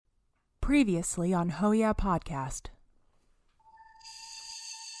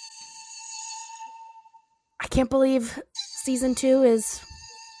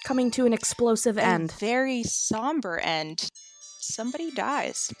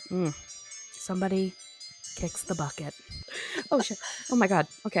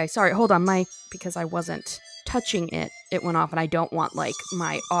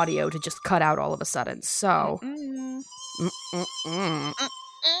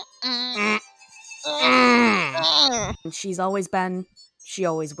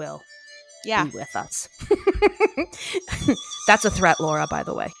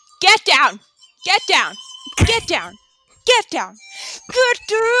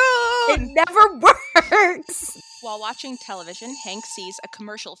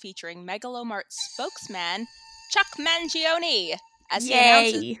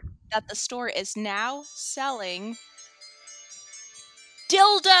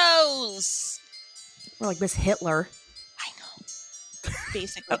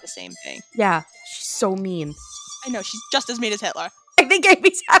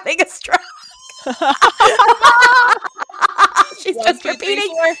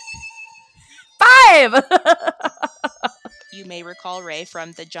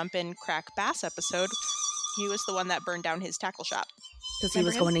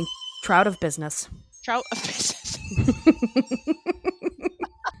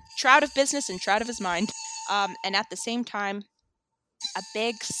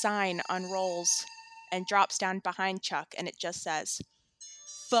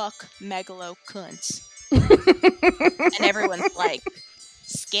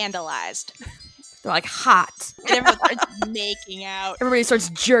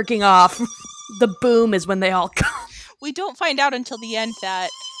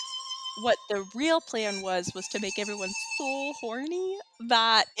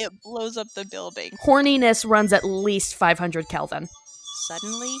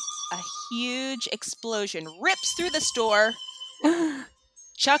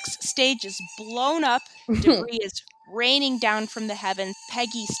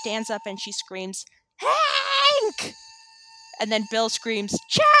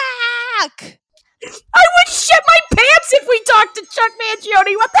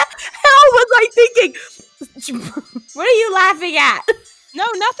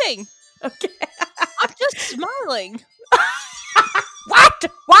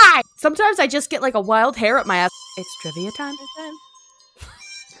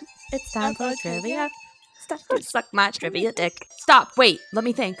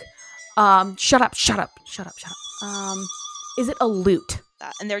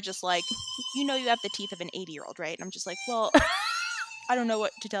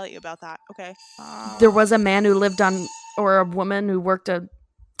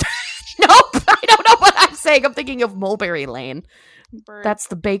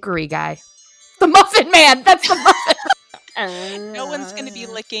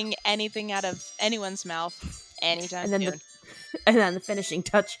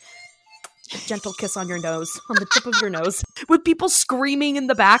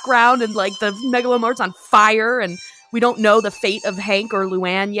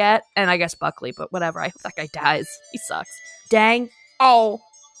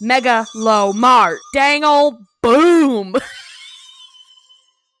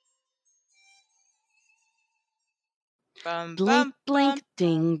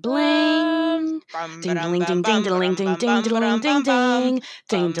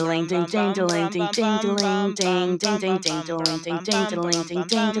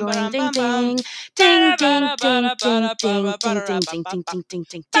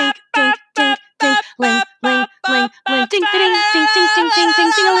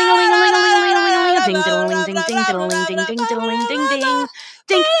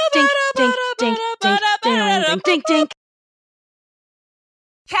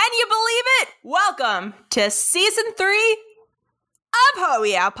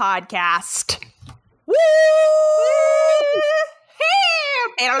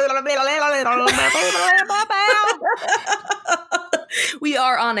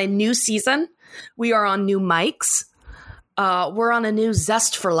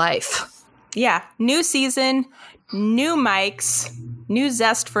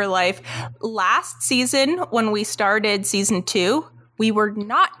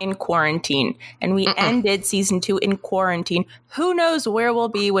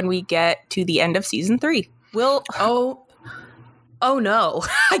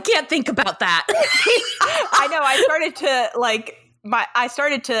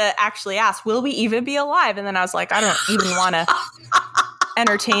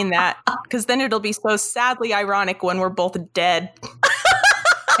because then it'll be so sadly ironic when we're both dead.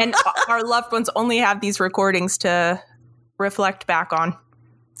 And our loved ones only have these recordings to reflect back on.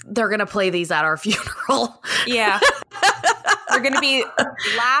 They're going to play these at our funeral. Yeah. They're going to be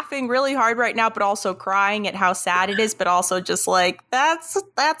laughing really hard right now, but also crying at how sad it is, but also just like, that's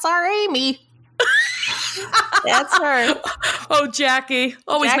our Amy. That's her. Oh, Jackie.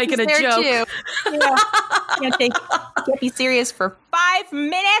 Always Jackie's making a there joke. Too. Yeah. Can't be serious for 5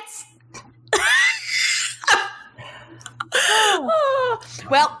 minutes.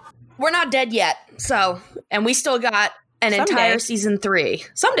 Well, we're not dead yet. So, and we still got an entire season 3.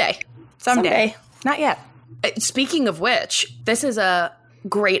 Someday. Not yet. Speaking of which, this is a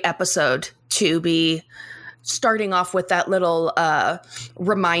great episode to be starting off with that little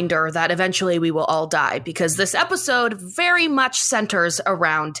reminder that eventually we will all die, because this episode very much centers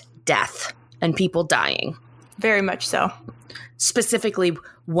around death and people dying. Very much so. Specifically,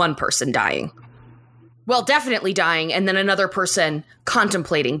 one person dying. Well, definitely dying, and then another person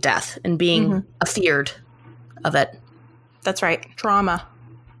contemplating death and being afeared of it. That's right. Trauma.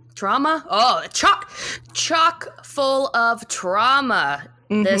 Trauma? Oh, chock full of trauma.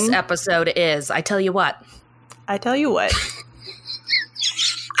 This episode is. I tell you what. Am I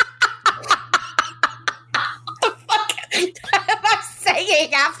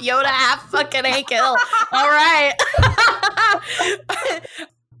saying half Yoda, half fucking Hank Hill? All right.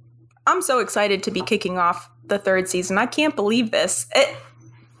 I'm so excited to be kicking off the 3rd season. I can't believe this.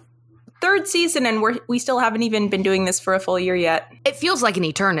 3rd season, and we still haven't even been doing this for a full year yet. It feels like an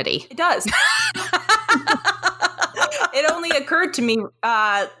eternity. It does. It only occurred to me,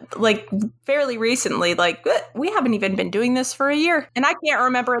 fairly recently, we haven't even been doing this for a year. And I can't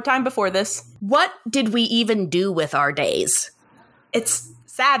remember a time before this. What did we even do with our days? It's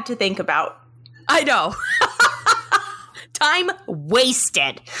sad to think about. I know. Time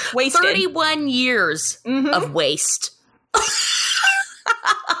wasted. 31 years of waste.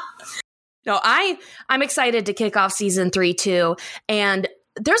 No, I'm excited to kick off season 3 too. And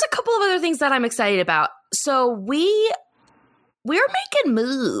there's a couple of other things that I'm excited about. So we're making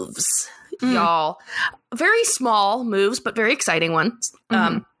moves, y'all. Very small moves, but very exciting ones.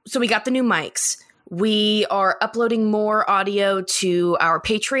 So we got the new mics. We are uploading more audio to our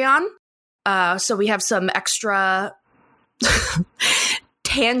Patreon. So we have some extra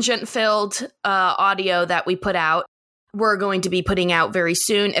tangent-filled audio that we put out. We're going to be putting out very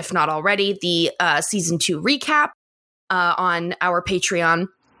soon, if not already, the season 2 recap on our Patreon.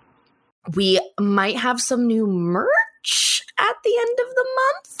 We might have some new merch at the end of the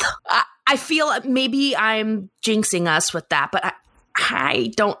month. I feel maybe I'm jinxing us with that, but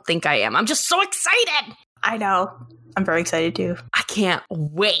I don't think I am. I'm just so excited. I know. I'm very excited too. I can't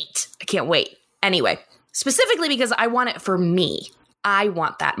wait. Anyway, specifically because I want it for me. I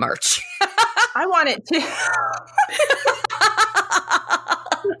want that merch. I want it too.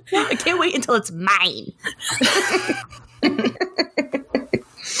 I can't wait until it's mine.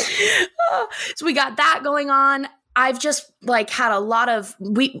 So we got that going on. I've just had a lot of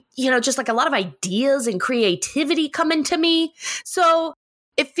a lot of ideas and creativity coming to me. So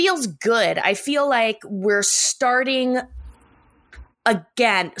it feels good. I feel like we're starting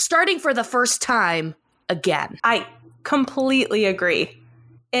for the first time again. I completely agree.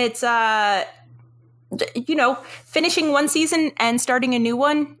 It's finishing one season and starting a new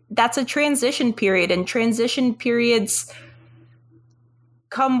one, that's a transition period, and transition periods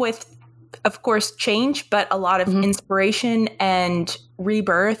come with, of course, change, but a lot of inspiration and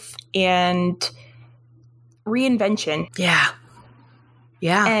rebirth and reinvention. Yeah.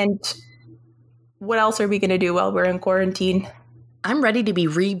 And what else are we going to do while we're in quarantine? I'm ready to be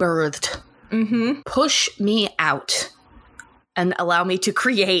rebirthed. Push me out and allow me to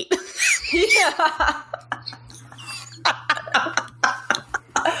create. Yeah.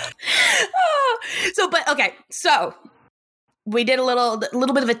 So we did a little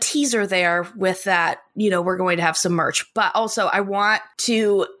bit of a teaser there with that, we're going to have some merch, but also I want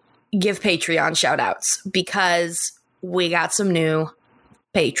to give Patreon shout outs because we got some new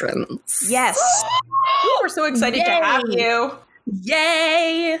patrons. Yes. We're so excited to have you.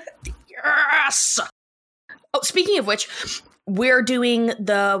 Yay. Yes. Oh, speaking of which, we're doing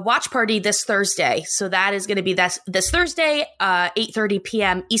the watch party this Thursday. So that is going to be this Thursday, 8:30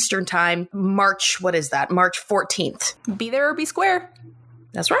 p.m. Eastern time, March 14th. Be there or be square.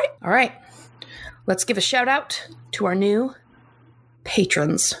 That's right. All right. Let's give a shout out to our new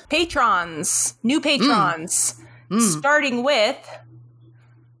patrons. New patrons. Starting with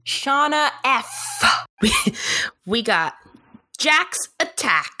Shauna F. We got Jax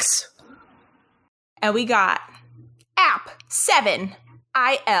Attacks. And we got App 7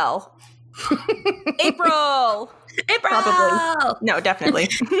 IL. April! Probably. No, definitely.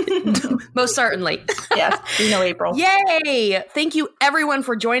 Most certainly. Yes, we know April. Yay! Thank you, everyone,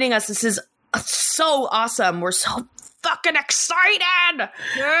 for joining us. This is so awesome. We're so fucking excited!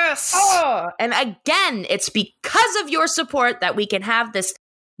 Yes! Oh, and again, it's because of your support that we can have this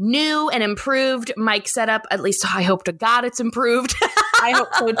new and improved mic setup. At least I hope to God it's improved. I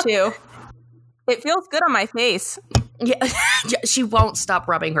hope so, too. It feels good on my face. Yeah, she won't stop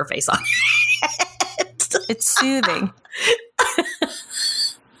rubbing her face on it. It's soothing.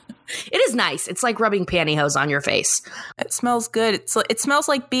 It is nice. It's like rubbing pantyhose on your face. It smells good. It smells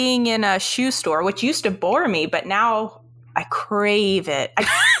like being in a shoe store, which used to bore me, but now I crave it. I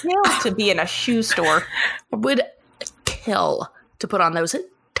kill to be in a shoe store. I would kill to put on those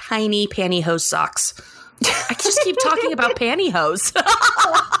tiny pantyhose socks. I just keep talking about pantyhose.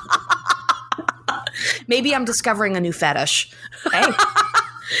 Maybe I'm discovering a new fetish. Hey,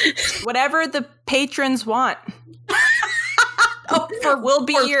 whatever the patrons want. We'll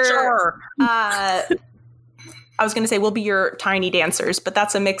be your. Sure. I was going to say we'll be your tiny dancers, but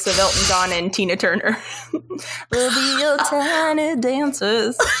that's a mix of Elton John and Tina Turner. We'll be your tiny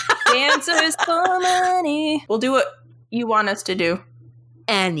dancers, dancers for money. We'll do what you want us to do.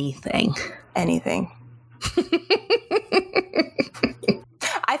 Anything.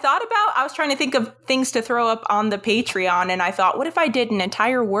 I was trying to think of things to throw up on the Patreon, and I thought, what if I did an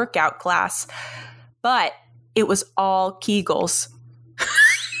entire workout class? But it was all Kegels.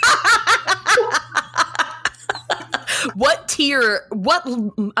 What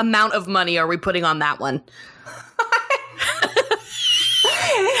amount of money are we putting on that one?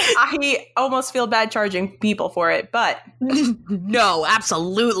 I almost feel bad charging people for it, but no,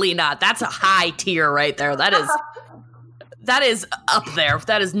 absolutely not. That's a high tier right there. That is up there.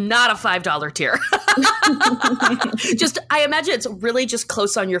 That is not a $5 tier. I imagine it's really just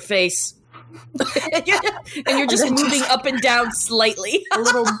close on your face. and you're just moving up and down slightly. A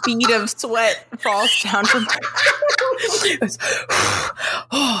little bead of sweat falls down from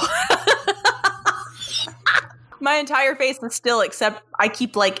my entire face is still, except I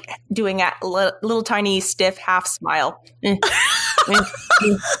keep like doing a little tiny stiff half smile.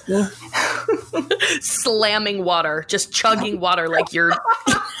 Slamming water, just chugging water like you're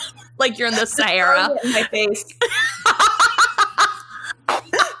in the Sahara. In my face.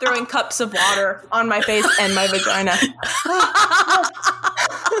 Throwing cups of water on my face and my vagina.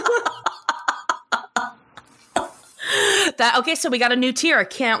 Okay, so we got a new tier. I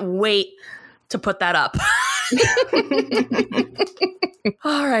can't wait to put that up.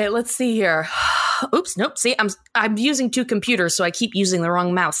 All right, let's see here. Oops, nope. See, I'm using two computers, so I keep using the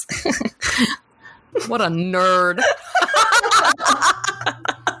wrong mouse. What a nerd.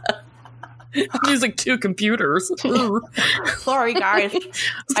 I'm using two computers. Sorry, guys.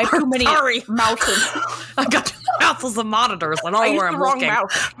 I have too many mouses. I got two mouses and monitors. I don't know where I'm looking.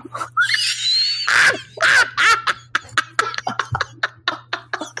 Mouse.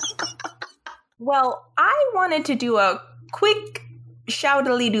 Well, I wanted to do a quick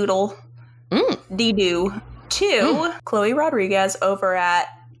shoutily doodle dee-doo to Chloe Rodriguez over at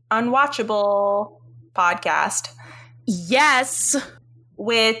Unwatchable Podcast. Yes.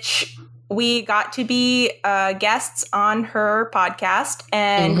 Which we got to be guests on her podcast,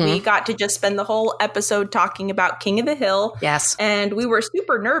 and we got to just spend the whole episode talking about King of the Hill. Yes. And we were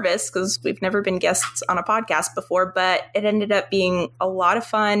super nervous because we've never been guests on a podcast before, but it ended up being a lot of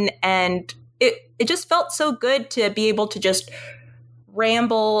fun, and it just felt so good to be able to just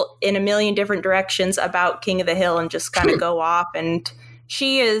ramble in a million different directions about King of the Hill and just kind of go off. And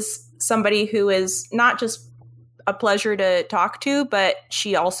she is somebody who is not just a pleasure to talk to, but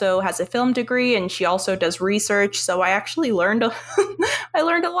she also has a film degree and she also does research. So I actually learned I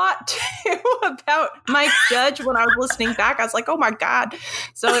learned a lot too about Mike Judge when I was listening back. I was like, oh my God.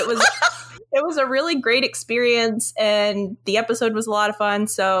 So it was a really great experience, and the episode was a lot of fun.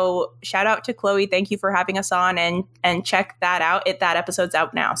 So shout out to Chloe. Thank you for having us on, and check that out. That episode's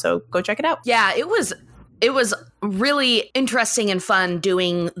out now. So go check it out. Yeah, it was really interesting and fun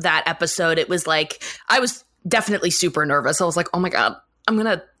doing that episode. It was like, I was definitely super nervous. I was like, oh my God, I'm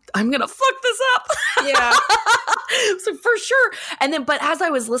gonna fuck this up. Yeah. So for sure. And then, but as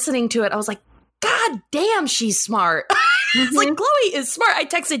I was listening to it, I was like, God damn, she's smart. It's like, Chloe is smart. I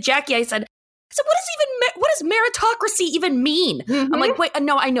texted Jackie. I said, what does meritocracy even mean? I'm like, wait,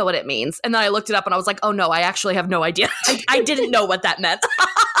 no, I know what it means. And then I looked it up and I was like, oh no, I actually have no idea. I didn't know what that meant.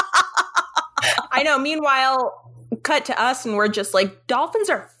 I know. Meanwhile, cut to us and we're just like, dolphins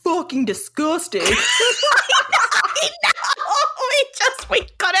are fucking disgusting. I know. We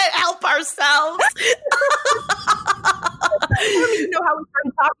couldn't help ourselves. I don't even know how we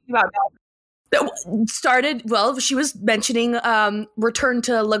started talking about that. She was mentioning Return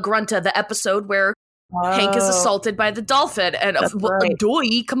to La Grunta, the episode where Hank is assaulted by the dolphin. And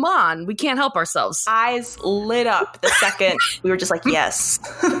Doy, come on, we can't help ourselves. Eyes lit up the second we were just like, yes.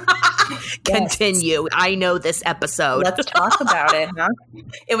 Continue. I know this episode. Let's talk about it, huh?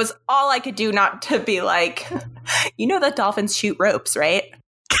 It was all I could do not to be like, you know that dolphins shoot ropes, right?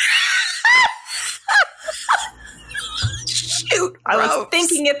 I was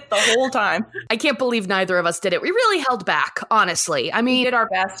thinking it the whole time. I can't believe neither of us did it. We really held back, honestly. I mean, we did our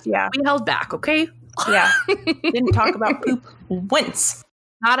best, yeah. We held back, okay? Yeah. Didn't talk about poop once.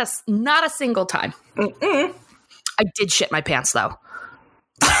 Not a single time. I did shit my pants, though.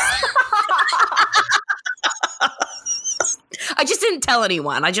 I just didn't tell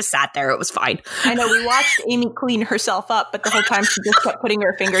anyone. I just sat there. It was fine. I know. We watched Amy clean herself up, but the whole time she just kept putting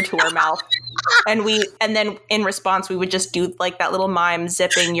her finger to her mouth. And then in response, we would just do like that little mime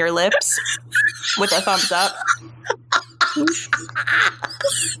zipping your lips with a thumbs up.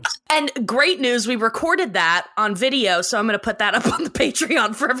 And great news, we recorded that on video, so I'm going to put that up on the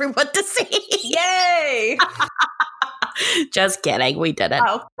Patreon for everyone to see. Yay! Just kidding. We did it.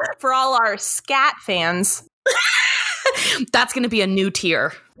 Oh, for all our scat fans. That's going to be a new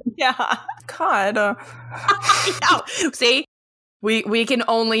tier. Yeah. God. See? We can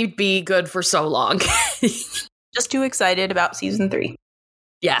only be good for so long. Just too excited about season 3.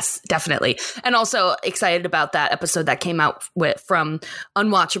 Yes, definitely. And also excited about that episode that came out from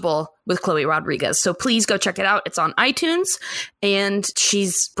Unwatchable with Chloe Rodriguez. So please go check it out. It's on iTunes, and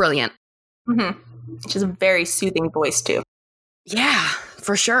she's brilliant. Mm-hmm. She has a very soothing voice, too. Yeah,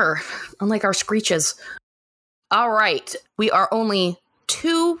 for sure. Unlike our screeches. All right. We are only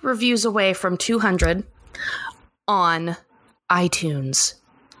 2 reviews away from 200 on iTunes.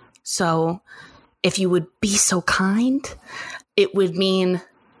 So if you would be so kind, it would mean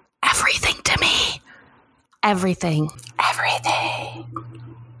everything to me. Everything.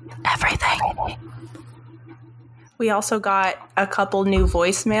 We also got a couple new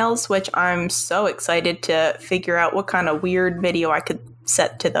voicemails, which I'm so excited to figure out what kind of weird video I could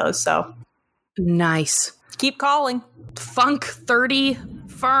set to those. So nice. Keep calling. Funk 30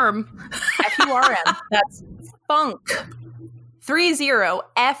 firm. FURM. That's Funk 30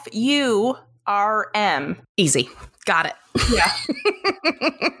 FURM. Easy. Got it. Yeah.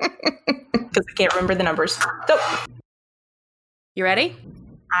 Because I can't remember the numbers. So, you ready?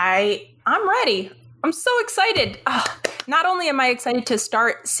 I'm ready. I'm so excited. Not only am I excited to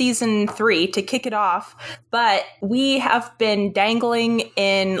start season 3 to kick it off, but we have been dangling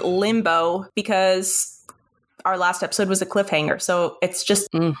in limbo because our last episode was a cliffhanger. So it's just,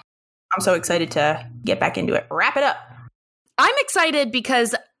 I'm so excited to get back into it. Wrap it up. I'm excited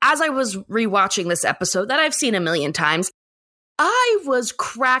because as I was rewatching this episode that I've seen a million times, I was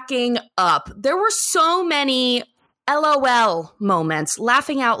cracking up. There were so many LOL moments,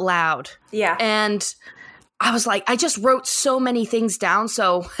 laughing out loud. Yeah. And I was like, I just wrote so many things down.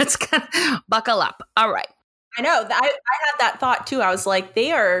 So let's buckle up. All right. I know. I had that thought too. I was like,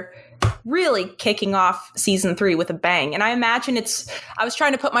 they are really kicking off season 3 with a bang. And I imagine I was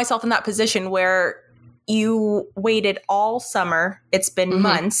trying to put myself in that position where you waited all summer. It's been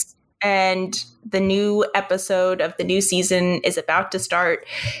months. And the new episode of the new season is about to start.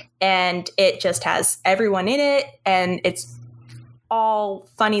 And it just has everyone in it. And it's all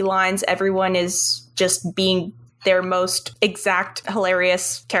funny lines. Everyone is just being their most exact,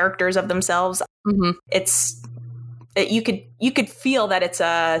 hilarious characters of themselves. Mm-hmm. You could feel that it's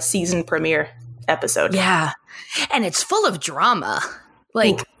a season premiere episode. Yeah. And it's full of drama.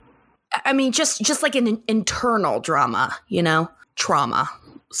 Like, ooh. I mean, just like an internal drama, trauma.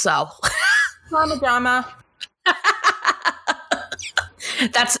 So drama.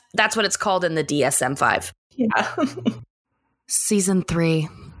 That's what it's called in the DSM-5. Yeah. Season 3,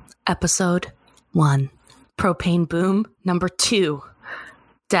 episode 1, propane boom. Number 2,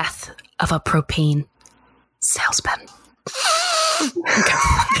 death of a propane salesman.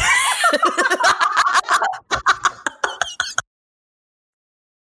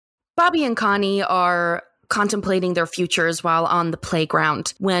 Bobby and Connie are contemplating their futures while on the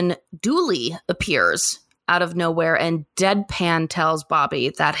playground when Dooley appears out of nowhere and deadpan tells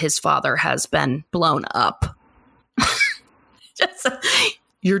Bobby that his father has been blown up.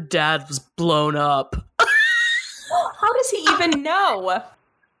 Your dad was blown up. How does he even know?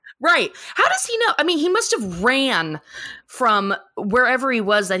 Right. How does he know? I mean, he must have ran from wherever he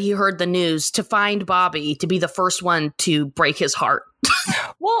was that he heard the news to find Bobby to be the first one to break his heart.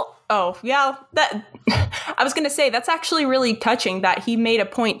 Well, Well, that I was going to say that's actually really touching that he made a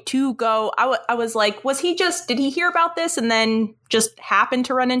point to go. I was like, did he hear about this and then just happened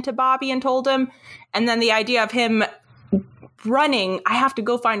to run into Bobby and told him? And then the idea of him running, I have to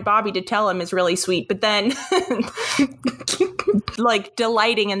go find Bobby to tell him, is really sweet. But then like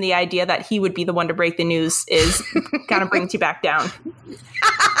delighting in the idea that he would be the one to break the news is kind of brings you back down.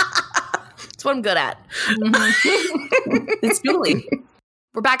 That's what I'm good at. Mm-hmm. It's Julie.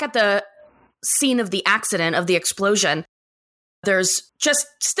 We're back at the scene of the accident, of the explosion. There's just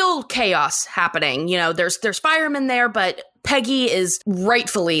still chaos happening. You know, there's firemen there, but Peggy is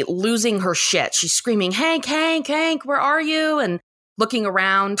rightfully losing her shit. She's screaming, Hank, Hank, Hank, where are you? And looking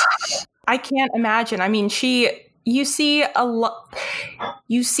around. I can't imagine. I mean, you see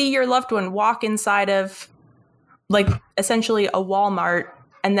your loved one walk inside of like essentially a Walmart,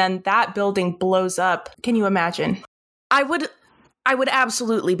 and then that building blows up. Can you imagine? I would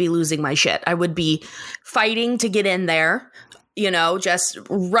absolutely be losing my shit. I would be fighting to get in there, you know, just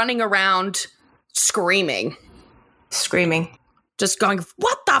running around screaming. Just going,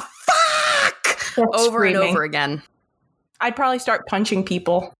 what the fuck? Over and over again. I'd probably start punching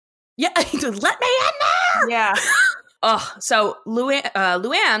people. Yeah, let me in there! Yeah. So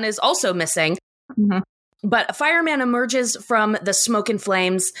Luann is also missing. Mm-hmm. But a fireman emerges from the smoke and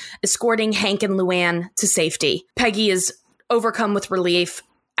flames, escorting Hank and Luann to safety. Peggy is overcome with relief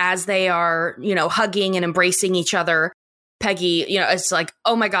as they are, you know, hugging and embracing each other. Peggy, you know, it's like,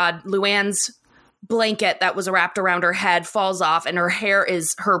 oh my God, Luann's blanket that was wrapped around her head falls off, and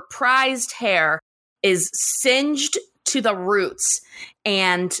her prized hair is singed to the roots,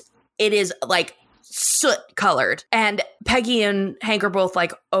 and it is like soot colored. And Peggy and Hank are both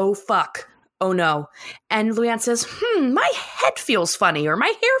like, oh fuck, oh no. And Luann says, my head feels funny, or my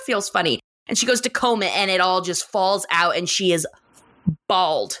hair feels funny. And she goes to comb it, and it all just falls out, and she is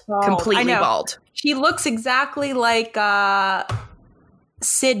bald, completely bald. She looks exactly like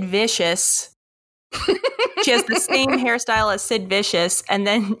Sid Vicious. She has the same hairstyle as Sid Vicious. And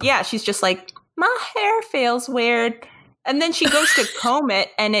then, yeah, she's just like, my hair feels weird. And then she goes to comb it,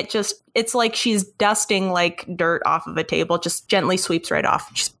 and it's like she's dusting like dirt off of a table, just gently sweeps right off.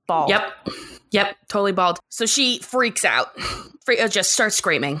 She's bald. Yep, totally bald. So she freaks out, just starts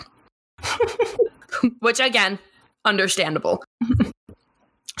screaming. Which, again, understandable.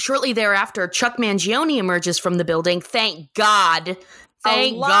 Shortly thereafter, Chuck Mangione emerges from the building. Thank God.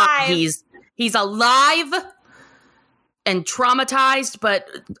 Thank God he's alive and traumatized, but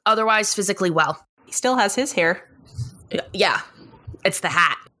otherwise physically well. He still has his hair. Yeah. It's the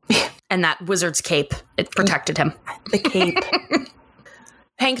hat. And that wizard's cape. It protected him. The cape.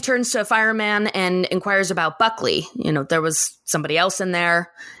 Hank turns to a fireman and inquires about Buckley. You know, there was somebody else in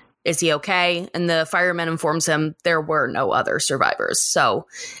there. Is he okay? And the fireman informs him there were no other survivors. So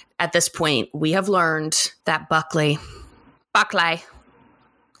at this point, we have learned that Buckley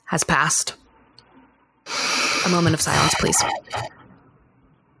has passed. A moment of silence, please.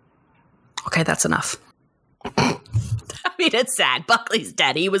 Okay, that's enough. I mean, it's sad. Buckley's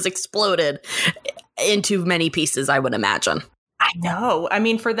dead. He was exploded into many pieces, I would imagine. I know. I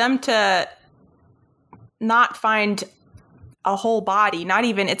mean, for them to not find a whole body, not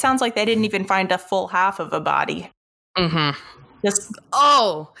even, it sounds like they didn't even find a full half of a body. Mm-hmm.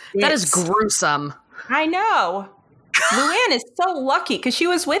 That is gruesome. I know. Luann is so lucky because she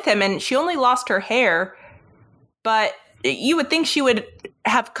was with him and she only lost her hair, but you would think she would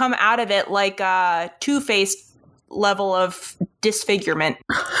have come out of it like a Two-Face level of disfigurement.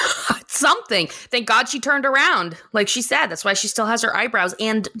 Something. Thank God she turned around. Like she said, that's why she still has her eyebrows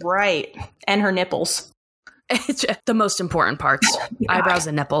and her nipples. It's the most important parts. Yeah. Eyebrows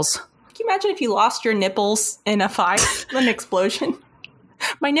and nipples. Can you imagine if you lost your nipples in a fire, an explosion?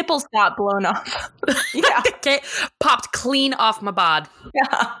 My nipples got blown off. Yeah. Okay. Popped clean off my bod.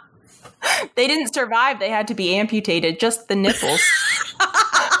 Yeah. They didn't survive. They had to be amputated. Just the nipples.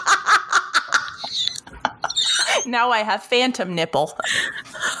 Now I have phantom nipple.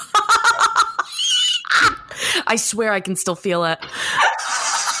 I swear I can still feel it.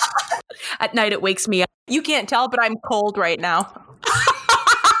 At night it wakes me up. You can't tell, but I'm cold right now.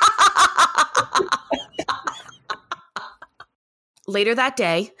 Later that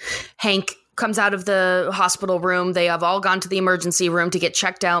day, Hank comes out of the hospital room. They have all gone to the emergency room to get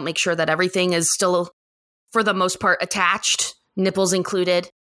checked out, make sure that everything is still, for the most part, attached, nipples included.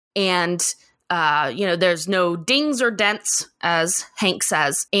 And, there's no dings or dents, as Hank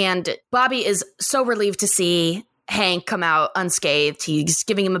says. And Bobby is so relieved to see Hank come out unscathed. He's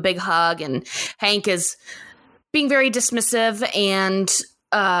giving him a big hug, and Hank is being very dismissive and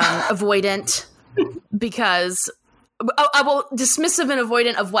avoidant because well, dismissive and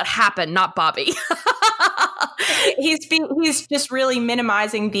avoidant of what happened, not Bobby. He's just really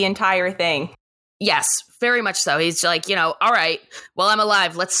minimizing the entire thing. Yes, very much so. He's like, all right, well, I'm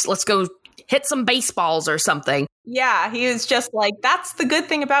alive. Let's go hit some baseballs or something. Yeah, he was just like, that's the good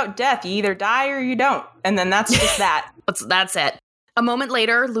thing about death. You either die or you don't. And then that's just that. That's it. A moment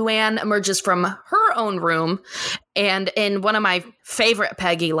later, Luann emerges from her own room. And in one of my favorite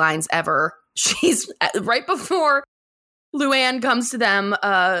Peggy lines ever, she's right before Luann comes to them.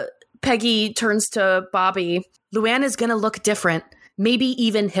 Peggy turns to Bobby. Luann is going to look different, maybe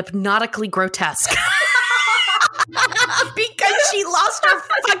even hypnotically grotesque. Because she lost her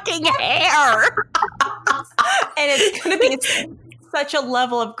fucking hair. And it's going to be such a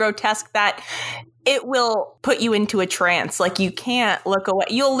level of grotesque that it will put you into a trance. Like, you can't look away.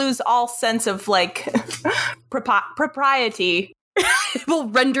 You'll lose all sense of, like, propriety. It will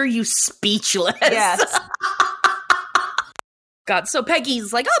render you speechless. Yes. God, so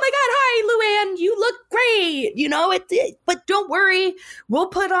Peggy's like, oh my God, hi, Luann, you look great, but don't worry, we'll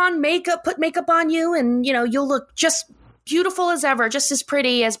put makeup on you, and, you'll look just beautiful as ever, just as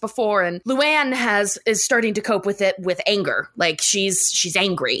pretty as before. And Luann is starting to cope with it with anger. Like, she's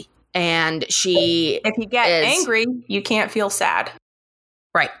angry, and if you get angry, you can't feel sad.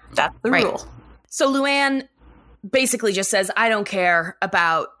 Right. That's the rule. So Luann basically just says, I don't care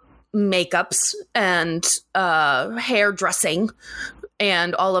about makeups and hairdressing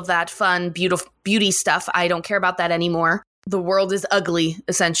and all of that fun, beauty stuff. I don't care about that anymore. The world is ugly,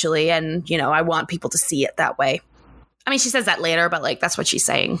 essentially, and, I want people to see it that way. I mean, she says that later, but, like, that's what she's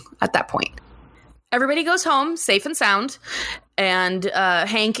saying at that point. Everybody goes home, safe and sound, and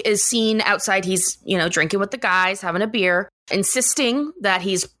Hank is seen outside. He's, drinking with the guys, having a beer, insisting that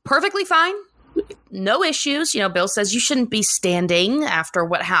he's perfectly fine. No issues. Bill says you shouldn't be standing after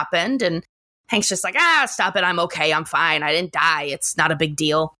what happened. And Hank's just like, stop it. I'm okay. I'm fine. I didn't die. It's not a big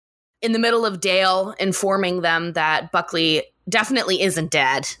deal. In the middle of Dale informing them that Buckley definitely isn't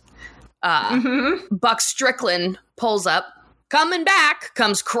dead, Buck Strickland pulls up,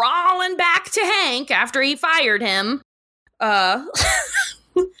 comes crawling back to Hank after he fired him.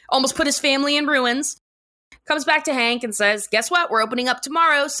 Almost put his family in ruins. Comes back to Hank and says, guess what? We're opening up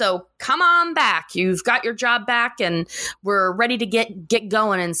tomorrow, so come on back. You've got your job back, and we're ready to get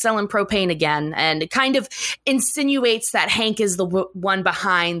going and selling propane again. And it kind of insinuates that Hank is the one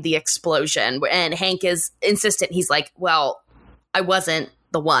behind the explosion. And Hank is insistent. He's like, well, I wasn't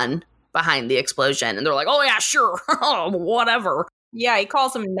the one behind the explosion. And they're like, oh, yeah, sure. Whatever. Yeah, he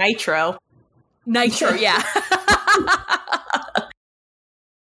calls him Nitro. Nitro, yeah.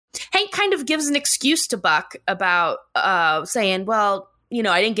 Hank kind of gives an excuse to Buck about saying, well,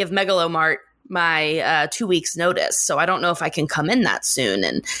 I didn't give Megalomart my 2 weeks notice, so I don't know if I can come in that soon.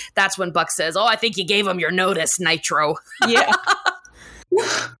 And that's when Buck says, oh, I think you gave him your notice, Nitro. Yeah.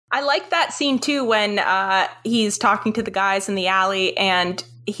 I like that scene, too, when he's talking to the guys in the alley, and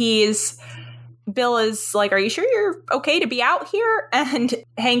Bill is like, are you sure you're okay to be out here? And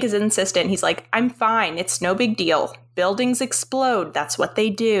Hank is insistent. He's like, I'm fine. It's no big deal. Buildings explode. That's what they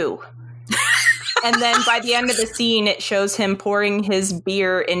do. And then by the end of the scene, it shows him pouring his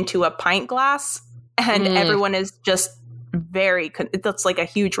beer into a pint glass. And everyone is just that's like a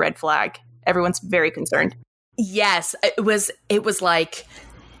huge red flag. Everyone's very concerned. Yes. It was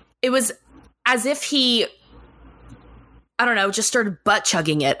as if he, I don't know, just started butt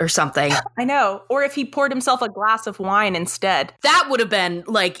chugging it or something. I know. Or if he poured himself a glass of wine instead. That would have been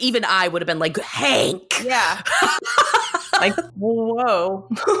like, even I would have been like, Hank. Yeah. Like, whoa.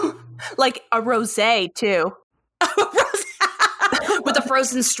 Like a rosé, too. With a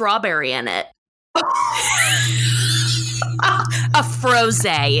frozen strawberry in it. A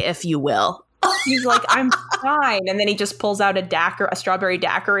frosé, if you will. He's like, I'm fine. And then he just pulls out a strawberry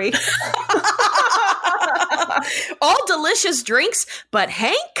daiquiri. All delicious drinks, but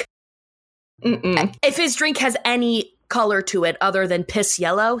Hank? Mm-mm. If his drink has any color to it other than piss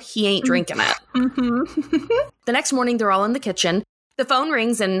yellow, he ain't drinking it. Mm-hmm. The next morning, they're all in the kitchen. The phone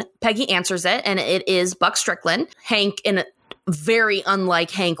rings and Peggy answers it, and it is Buck Strickland. Hank, in a very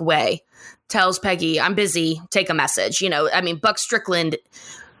unlike Hank way, tells Peggy, I'm busy, take a message. Buck Strickland,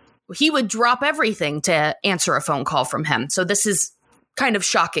 he would drop everything to answer a phone call from him. So this is kind of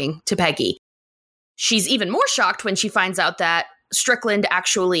shocking to Peggy. She's even more shocked when she finds out that Strickland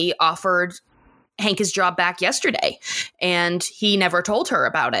actually offered Hank his job back yesterday, and he never told her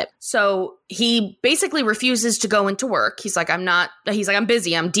about it. So he basically refuses to go into work. He's like, I'm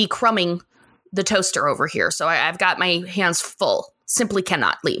busy. I'm decrumbing the toaster over here. So I've got my hands full. Simply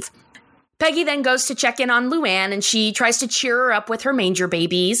cannot leave. Peggy then goes to check in on Luann, and she tries to cheer her up with her manger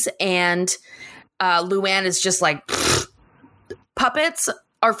babies. And Luann is just like, puppets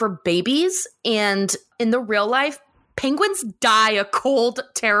are for babies, and in the real life, penguins die a cold,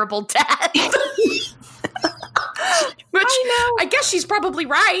 terrible death. Which I guess she's probably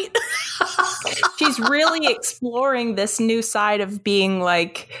right. She's really exploring this new side of being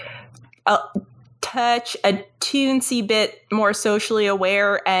like a teensy bit more socially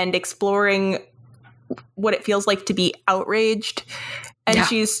aware and exploring what it feels like to be outraged. And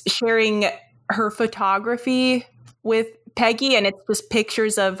she's sharing her photography with Peggy, and it's just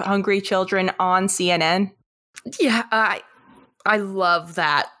pictures of hungry children on CNN. Yeah, I love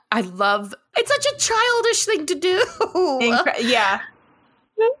that. It's such a childish thing to do. Yeah.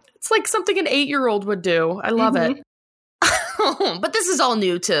 It's like something an 8-year-old would do. I love it. But this is all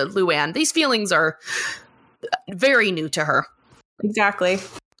new to Luann. These feelings are very new to her. Exactly.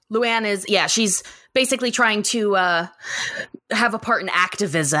 Luann is, she's basically trying to have a part in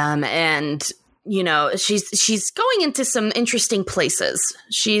activism, and she's going into some interesting places.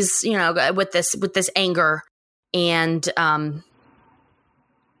 She's with this anger, and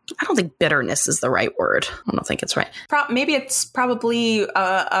I don't think bitterness is the right word. I don't think it's right. Maybe it's probably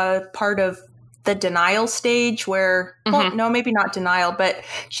a part of the denial stage where, well, no, maybe not denial, but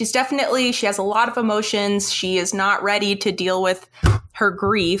she has a lot of emotions. She is not ready to deal with her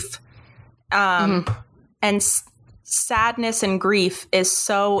grief. And sadness and grief is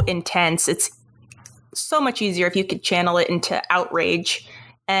so intense. It's so much easier if you could channel it into outrage.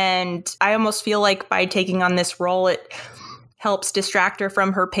 And I almost feel like by taking on this role, it helps distract her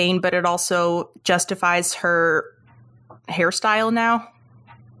from her pain, but it also justifies her hairstyle now.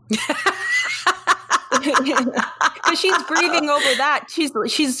 Because she's grieving over that.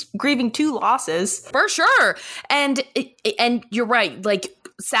 She's grieving 2 losses. For sure. And you're right. Like,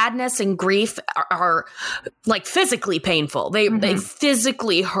 sadness and grief are like physically painful. They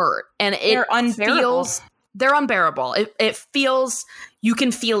physically hurt. And they're unbearable. They're unbearable. It feels, you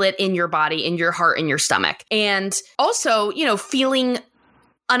can feel it in your body, in your heart, in your stomach. And also, feeling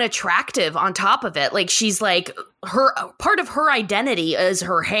unattractive on top of it. Like, she's like, part of her identity is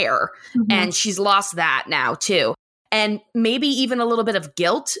her hair. And she's lost that now too. And maybe even a little bit of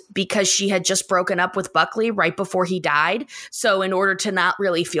guilt because she had just broken up with Buckley right before he died. So in order to not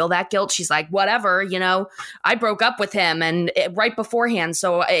really feel that guilt, she's like, whatever, I broke up with him and right beforehand.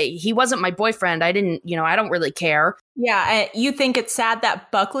 So he wasn't my boyfriend. I didn't, I don't really care. Yeah. You think it's sad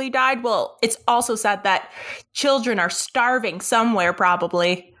that Buckley died? Well, it's also sad that children are starving somewhere,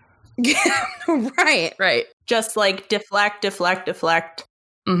 probably. Right. Just like deflect.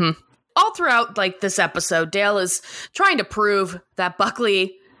 Mm-hmm. All throughout, like, this episode, Dale is trying to prove that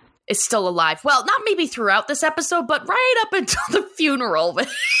Buckley is still alive. Well, not maybe throughout this episode, but right up until the funeral.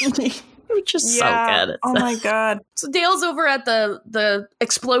 Which is so good. Oh my God. So Dale's over at the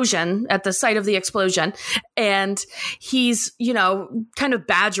explosion, at the site of the explosion, and he's, kind of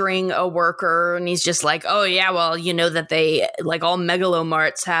badgering a worker, and he's just like, oh yeah, well, that they, like, all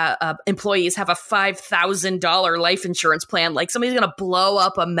Megalomarts employees have a $5,000 life insurance plan. Like, somebody's gonna blow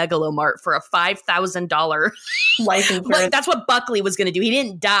up a Megalomart for a $5,000 life insurance. Like, that's what Buckley was gonna do. He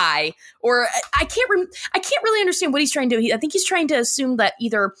didn't die, or I can't really understand what he's trying to do. I think he's trying to assume that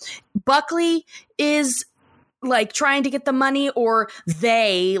either Buckley is, like, trying to get the money, or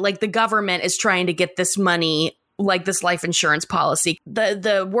they, like, the government is trying to get this money, like this life insurance policy.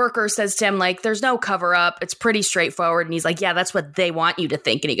 The worker says to him, like, there's no cover up. It's pretty straightforward. And he's like, yeah, that's what they want you to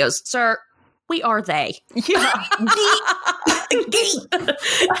think. And he goes, sir, we are they. Yeah.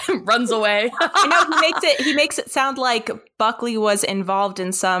 Runs away. I know, he makes it sound like Buckley was involved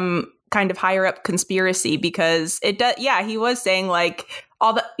in some kind of higher up conspiracy, because it does. Yeah, he was saying, like,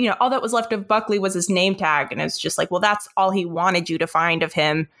 all that was left of Buckley was his name tag, and it's just like, well, that's all he wanted you to find of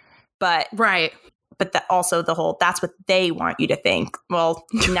him. But right. But that also that's what they want you to think. Well,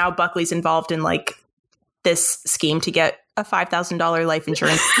 now Buckley's involved in, like, this scheme to get a $5,000 life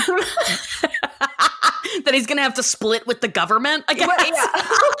insurance that he's going to have to split with the government, I guess.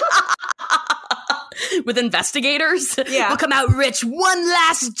 Yeah. With investigators. Yeah. We'll come out rich. One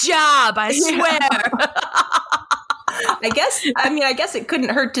last job, I swear. I guess it couldn't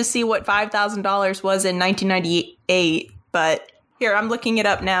hurt to see what $5,000 was in 1998, but here, I'm looking it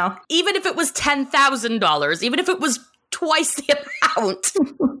up now. Even if it was $10,000, even if it was twice the amount.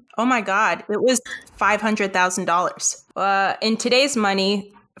 Oh my God, it was $500,000. In today's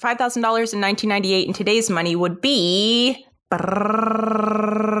money, $5,000 in 1998 in today's money would be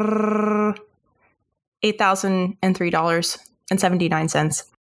 $8,003.79.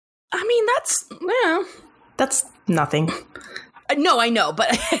 I mean, that's nothing. No, I know, but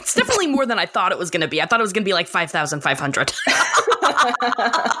it's definitely more than I thought it was going to be. I thought it was going to be like 5,500.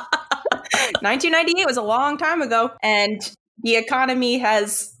 1998 was a long time ago, and the economy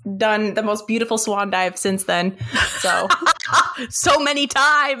has done the most beautiful swan dive since then. So, so many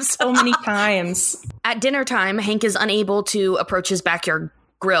times. At dinner time, Hank is unable to approach his backyard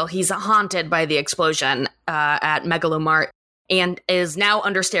grill. He's haunted by the explosion at Megalomart and is now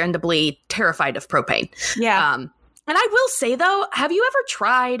understandably terrified of propane. Yeah. And I will say, though, have you ever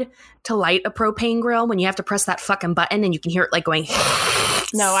tried to light a propane grill when you have to press that fucking button and you can hear it like going?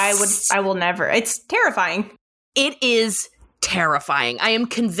 No, I will never. It's terrifying. It is terrifying. I am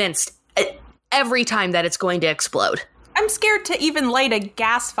convinced every time that it's going to explode. I'm scared to even light a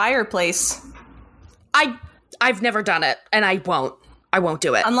gas fireplace. I've never done it, and I won't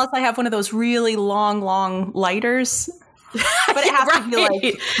do it. Unless I have one of those really long lighters. But it has to be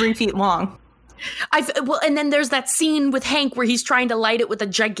like 3 feet long. And then there's that scene with Hank where he's trying to light it with a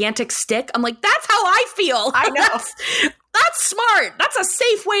gigantic stick. I'm like, that's how I feel. I know. That's smart. That's a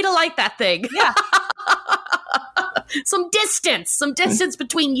safe way to light that thing. Yeah. Some distance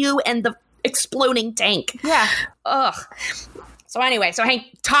between you and the exploding tank. Yeah. Ugh. So anyway, Hank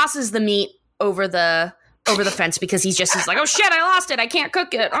tosses the meat over the fence because he's like, oh shit, I lost it. I can't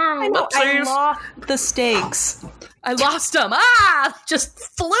cook it. Oh, I lost the steaks. I lost them. Just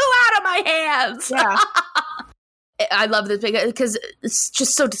flew out of my hands. Yeah. I love this because it's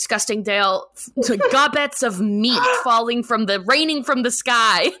just so disgusting, Dale. Gobbets of meat raining from the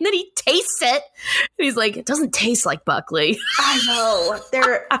sky. And then he tastes it. And he's like, it doesn't taste like Buckley. I know.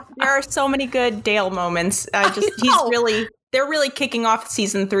 There are so many good Dale moments. They're really kicking off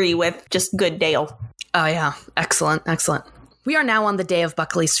season 3 with just good Dale. Oh yeah. Excellent. We are now on the day of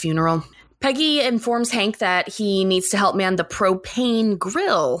Buckley's funeral. Peggy informs Hank that he needs to help man the propane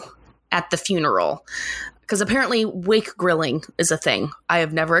grill at the funeral. Because apparently wake grilling is a thing. I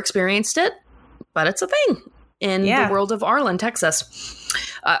have never experienced it, but it's a thing in the world of Arlen, Texas.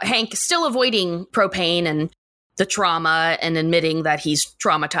 Hank, still avoiding propane and the trauma and admitting that he's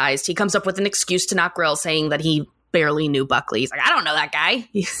traumatized, he comes up with an excuse to not grill, saying that he barely knew Buckley. He's like, I don't know that guy.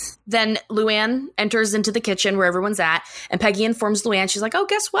 Then Luann enters into the kitchen where everyone's at, and Peggy informs Luann, she's like, oh,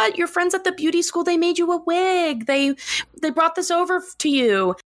 guess what? Your friends at the beauty school, they made you a wig. They brought this over to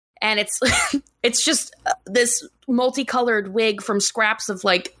you. And it's just this multicolored wig from scraps of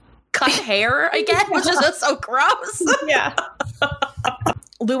like cut hair, I guess, which is just so gross. Yeah.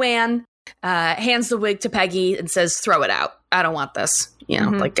 Luann hands the wig to Peggy and says, throw it out. I don't want this.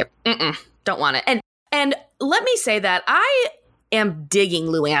 Don't want it. And let me say that I am digging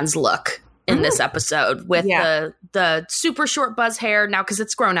Luann's look in this episode with the super short buzz hair now, because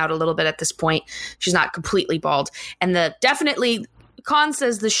it's grown out a little bit at this point. She's not completely bald. And Con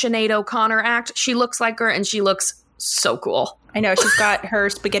says the Sinead O'Connor act. She looks like her, and she looks so cool. I know. She's got her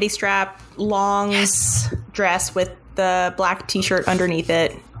spaghetti strap, long dress with the black t-shirt underneath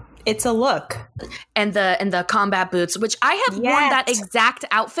it. It's a look. And the combat boots, which I have worn that exact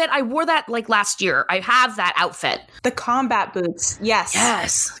outfit. I wore that like last year. I have that outfit. The combat boots. Yes.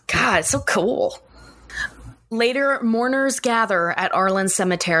 Yes. God, it's so cool. Later, mourners gather at Arlen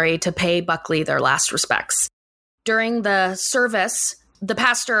Cemetery to pay Buckley their last respects. During the service, the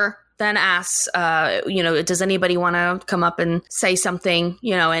pastor then asks, does anybody want to come up and say something?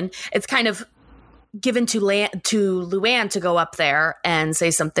 And it's kind of given to Luann to go up there and say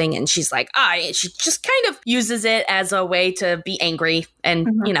something. And she's like, she just kind of uses it as a way to be angry. And,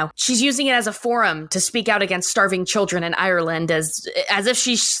 she's using it as a forum to speak out against starving children in Ireland as if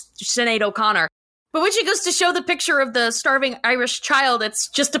she's Sinead O'Connor. But when she goes to show the picture of the starving Irish child, it's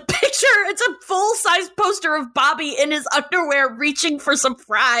just a picture. It's a full-size poster of Bobby in his underwear reaching for some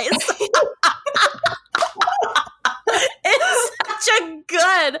fries. It's such a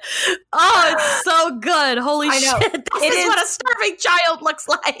good. Oh, it's so good. Holy shit. This is what a starving child looks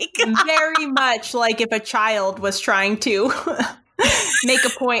like. Very much like if a child was trying to make a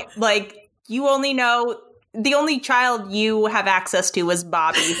point. Like, you only know the only child you have access to is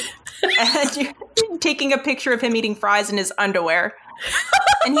Bobby. And you're taking a picture of him eating fries in his underwear.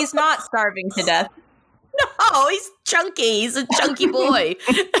 And he's not starving to death. No, he's chunky. He's a chunky boy.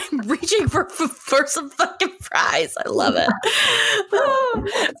 Reaching for some fucking fries. I love it.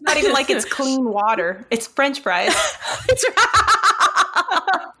 It's not even like it's clean water. It's French fries.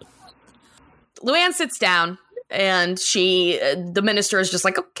 Luann sits down, and the minister is just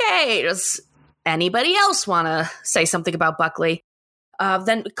like, okay, does anybody else want to say something about Buckley?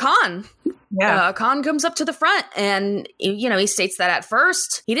 Then Con comes up to the front, and he states that at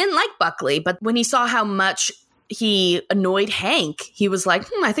first he didn't like Buckley, but when he saw how much he annoyed Hank, he was like,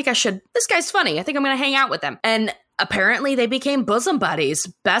 I think I should. This guy's funny. I think I'm going to hang out with him. And apparently they became bosom buddies,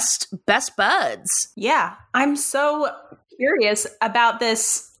 best buds. Yeah, I'm so curious about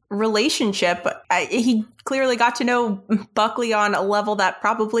this relationship. He clearly got to know Buckley on a level that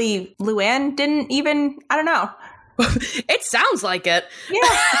probably Luann didn't even, I don't know. It sounds like it.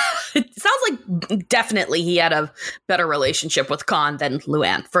 Yeah. It sounds like definitely he had a better relationship with Khan than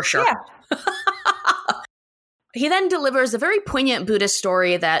Luann, for sure. Yeah. He then delivers a very poignant Buddhist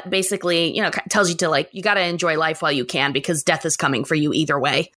story that basically, tells you to, like, you got to enjoy life while you can because death is coming for you either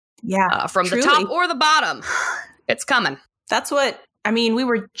way. Yeah. From truly. the top or the bottom. It's coming. That's what, we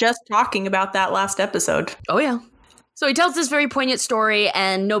were just talking about that last episode. Oh, yeah. So he tells this very poignant story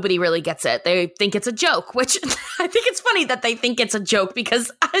and nobody really gets it. They think it's a joke, which I think it's funny that they think it's a joke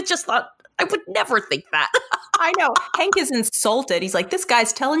because I just thought I would never think that. I know. Hank is insulted. He's like, this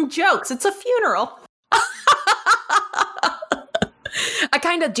guy's telling jokes. It's a funeral. I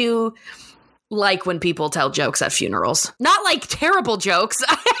kind of do like when people tell jokes at funerals. Not like terrible jokes.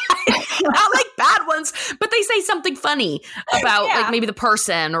 Not like bad ones, but they say something funny about like maybe the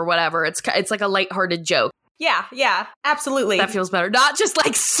person or whatever. It's like a lighthearted joke. Yeah, absolutely. That feels better. Not just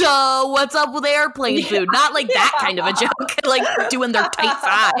like, so what's up with airplane food? Not like that kind of a joke, like doing their tight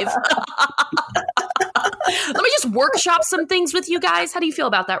five. Let me just workshop some things with you guys. How do you feel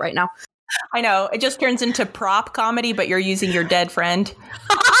about that right now? I know. It just turns into prop comedy, but you're using your dead friend.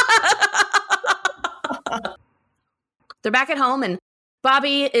 They're back at home and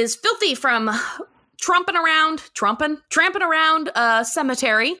Bobby is filthy from tramping around a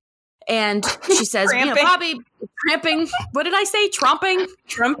cemetery. And she says, Bobby, tramping. What did I say? Tramping.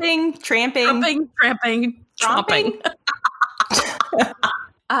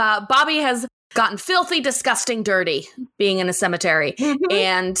 Bobby has gotten filthy, disgusting, dirty being in a cemetery.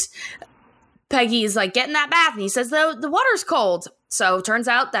 And Peggy's like, get in that bath. And he says, the water's cold. So it turns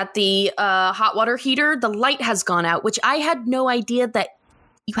out that the hot water heater, the light has gone out, which I had no idea that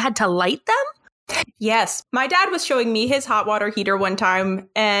you had to light them. Yes. My dad was showing me his hot water heater one time,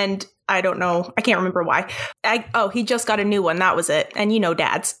 and I don't know. I can't remember why. He just got a new one. That was it. And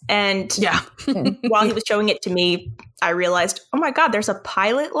dads. And while he was showing it to me, I realized, oh my God, there's a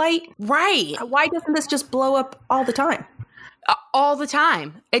pilot light. Right. Why doesn't this just blow up all the time? All the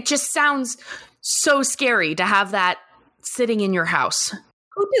time. It just sounds so scary to have that sitting in your house.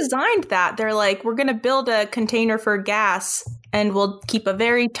 Who designed that? They're like, we're going to build a container for gas and we'll keep a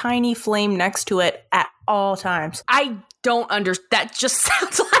very tiny flame next to it at all times. I don't understand. That just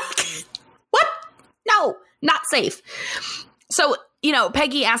sounds like, what? No, not safe. So,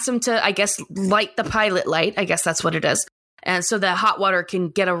 Peggy asked him to, I guess, light the pilot light. I guess that's what it is. And so the hot water can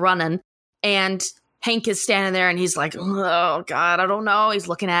get a running. And Hank is standing there and he's like, oh, God, I don't know. He's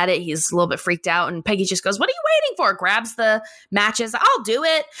looking at it. He's a little bit freaked out. And Peggy just goes, what are you waiting for? Grabs the matches. I'll do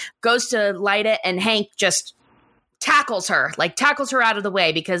it. Goes to light it. And Hank just tackles her out of the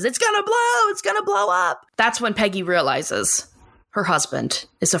way because it's going to blow up. That's when Peggy realizes her husband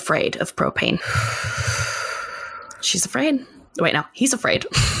is afraid of propane. She's afraid. Wait, no, he's afraid.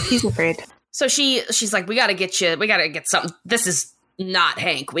 He's afraid. So she's like, we got to get something. This is not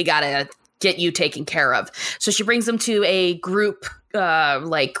Hank. We got to get you taken care of. So she brings him to a group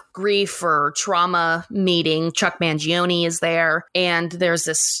like grief or trauma meeting. Chuck Mangione is there, and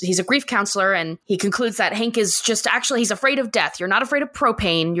he's a grief counselor, and he concludes that Hank is he's afraid of death. You're not afraid of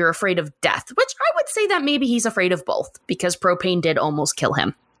propane, you're afraid of death, which I would say that maybe he's afraid of both because propane did almost kill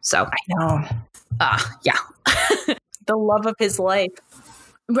him. So I know. Yeah. The love of his life.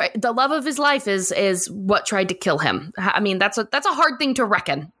 Right. The love of his life is what tried to kill him. I mean, that's a hard thing to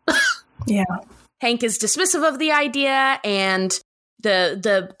reckon. Yeah. Hank is dismissive of the idea, and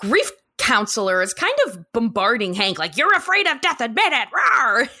the grief counselor is kind of bombarding Hank, like, you're afraid of death, admit it.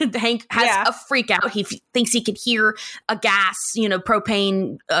 Rawr! Hank has a freak out. He thinks he could hear a gas,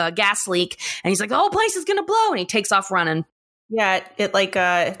 propane gas leak, and he's like, the whole place is going to blow, and he takes off running. Yeah, it like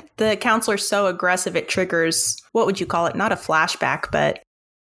the counselor's so aggressive it triggers, what would you call it? Not a flashback, but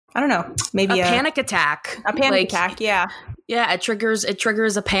I don't know, maybe a panic attack. A panic attack, yeah. Yeah, it triggers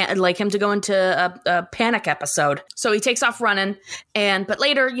like him to go into a panic episode. So he takes off running, but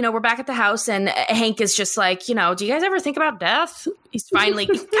later, we're back at the house, and Hank is just like, do you guys ever think about death? He's finally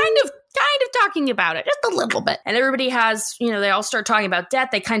kind of talking about it just a little bit. And everybody has, they all start talking about death.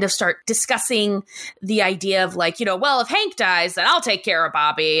 They kind of start discussing the idea of like, well, if Hank dies, then I'll take care of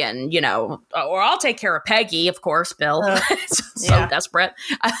Bobby, and or I'll take care of Peggy, of course, Bill. So desperate.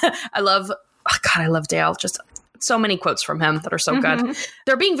 I love Dale. Just so many quotes from him that are so good.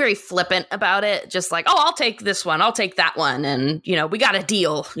 They're being very flippant about it. Just like, oh, I'll take this one. I'll take that one. And, we got a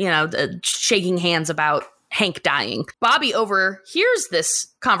deal, shaking hands about Hank dying. Bobby overhears this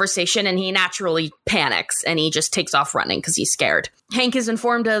conversation and he naturally panics and he just takes off running because he's scared. Hank is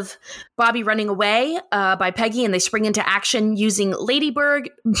informed of Bobby running away by Peggy, and they spring into action using Ladybird.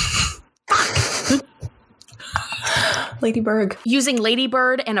 Using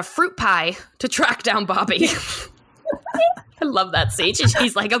Ladybird and a fruit pie to track down Bobby. I love that scene.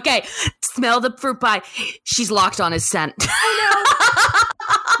 He's like, okay, smell the fruit pie. She's locked on his scent. I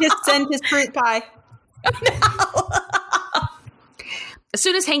know. His scent is fruit pie. As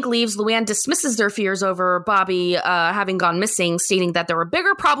soon as Hank leaves, Luann dismisses their fears over Bobby having gone missing, stating that there were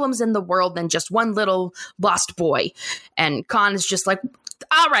bigger problems in the world than just one little lost boy. And Con is just like,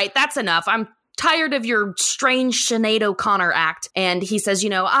 all right, that's enough. I'm tired of your strange Sinead O'Connor act. And he says,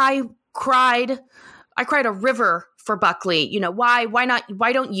 I cried a river for Buckley. Why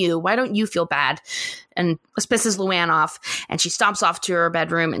don't you feel bad? And this pisses Luann off, and she stomps off to her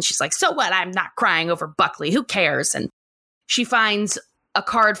bedroom, and she's like, so what? I'm not crying over Buckley. Who cares? And she finds a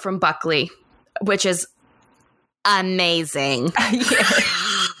card from Buckley, which is amazing.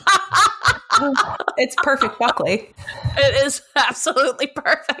 It's perfect Buckley. It is absolutely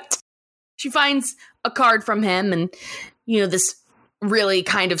perfect. She finds a card from him, and, this really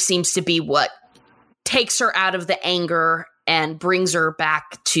kind of seems to be what takes her out of the anger and brings her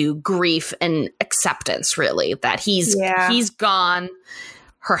back to grief and acceptance, really, that he's gone.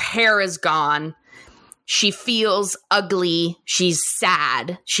 Her hair is gone. She feels ugly. She's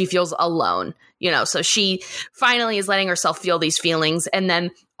sad. She feels alone, so she finally is letting herself feel these feelings. And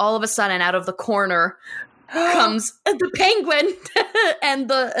then all of a sudden, out of the corner comes the penguin and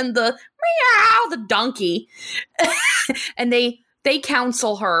the meow, the donkey. And they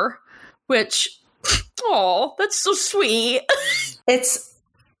counsel her, which, oh, that's so sweet. It's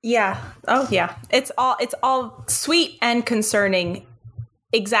all sweet and concerning,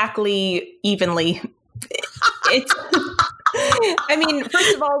 exactly evenly. I mean,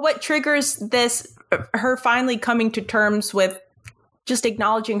 first of all, what triggers this, her finally coming to terms with just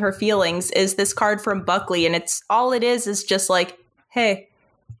acknowledging her feelings, is this card from Buckley. And it's all it is just like, hey,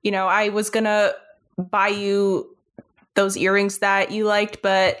 I was gonna buy you those earrings that you liked,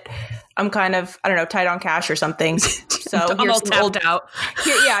 but I'm kind of, I don't know, tight on cash or something. So I'm all tapped out.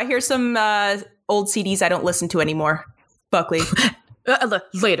 Here's some old CDs I don't listen to anymore. Buckley.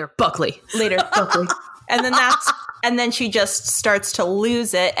 Later, Buckley. And then she just starts to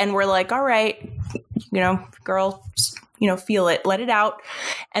lose it. And we're like, all right, girl, feel it, let it out.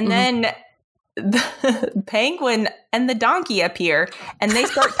 And then the penguin and the donkey appear and they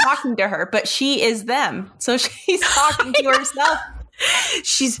start talking to her, but she is them. So she's talking to herself.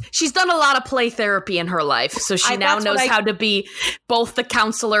 She's done a lot of play therapy in her life. So she now knows how to be both the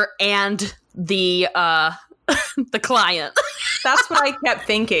counselor and the client. That's what I kept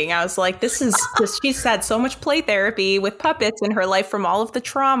thinking. I was like, she's had so much play therapy with puppets in her life from all of the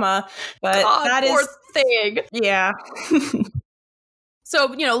trauma. But that poor is thing. Yeah. So,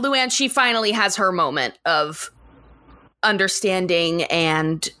 Luann, she finally has her moment of understanding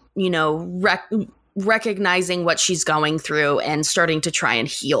and, recognizing what she's going through and starting to try and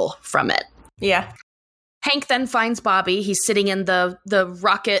heal from it. Yeah. Hank then finds Bobby. He's sitting in the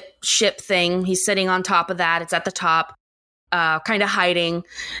rocket ship thing. He's sitting on top of that. It's at the top, kind of hiding.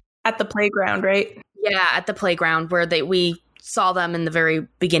 At the playground, right? Yeah, at the playground where we saw them in the very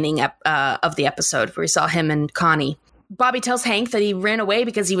beginning of the episode, where we saw him and Connie. Bobby tells Hank that he ran away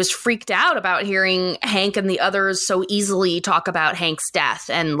because he was freaked out about hearing Hank and the others so easily talk about Hank's death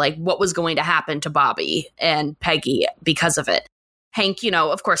and like what was going to happen to Bobby and Peggy because of it. Hank,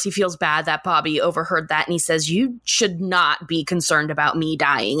 of course, he feels bad that Bobby overheard that, and he says, you should not be concerned about me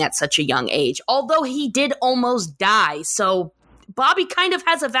dying at such a young age, although he did almost die. So Bobby kind of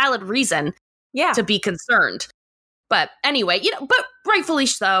has a valid reason to be concerned. But anyway, but rightfully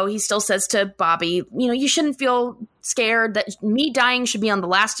so, he still says to Bobby, you shouldn't feel scared, that me dying should be on the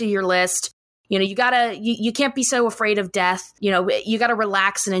last of your list. You can't be so afraid of death. You gotta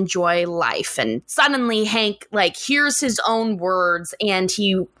relax and enjoy life. And suddenly Hank hears his own words, and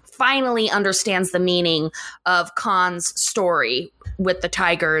he finally understands the meaning of Con's story with the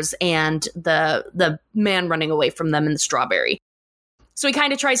tigers and the man running away from them in the strawberry. So he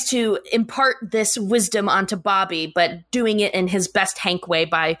kind of tries to impart this wisdom onto Bobby, but doing it in his best Hank way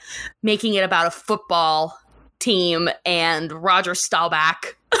by making it about a football team and Roger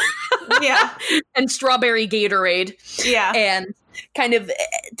Staubach. Yeah. And strawberry Gatorade. Yeah. And kind of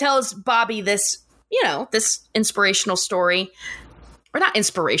tells Bobby this, this inspirational story. Or not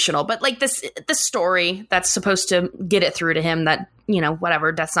inspirational, but this story that's supposed to get it through to him that,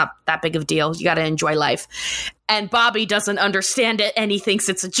 whatever, that's not that big of a deal. You got to enjoy life. And Bobby doesn't understand it, and he thinks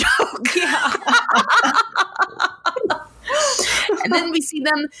it's a joke. Yeah. And then we see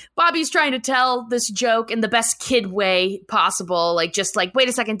them, Bobby's trying to tell this joke in the best kid way possible. Like, just like, wait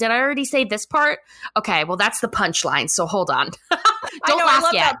a second, did I already say this part? Okay, well, that's the punchline, so hold on. Don't laugh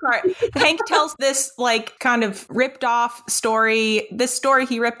yet. That part. Hank tells this like kind of ripped off story. This story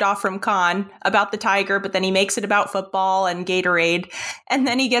he ripped off from Con about the tiger, but then he makes it about football and Gatorade. And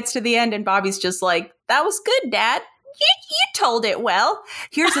then he gets to the end and Bobby's just like, that was good, Dad. You told it well.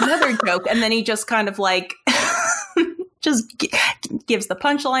 Here's another joke. And then he just kind of like just gives the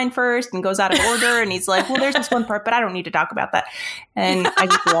punchline first and goes out of order. And he's like, well, there's this one part, but I don't need to talk about that. And I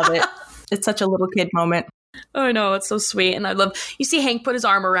just love it. It's such a little kid moment. I know, it's so sweet. And I love, you see Hank put his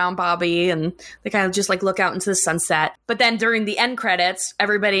arm around Bobby and they kind of just like look out into the sunset. But then during the end credits,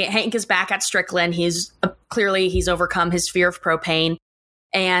 Hank is back at Strickland. He's clearly he's overcome his fear of propane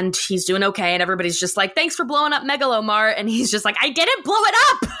and he's doing okay. And everybody's just like, thanks for blowing up Megalomart. And he's just like, I didn't blow it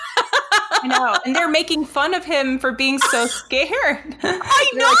up. I know. And they're making fun of him for being so scared.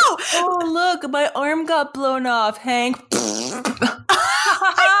 I know. Like, oh, look, my arm got blown off, Hank.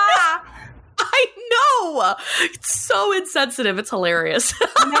 I know. It's so insensitive. It's hilarious.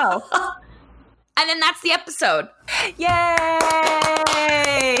 I know. And then that's the episode. Yay!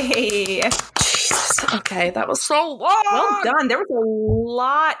 Jesus. Okay, that was so long. Well done. There was a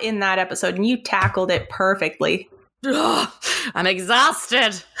lot in that episode, and you tackled it perfectly. Ugh, I'm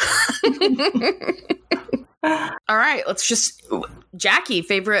exhausted. All right, let's just... Jackie,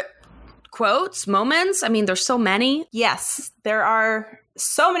 favorite quotes, moments? I mean, there's so many. Yes, there are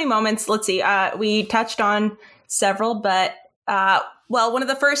so many moments. Let's see. We touched on several, but one of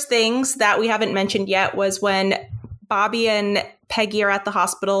the first things that we haven't mentioned yet was when Bobby and Peggy are at the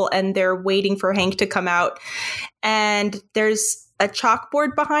hospital and they're waiting for Hank to come out. And there's a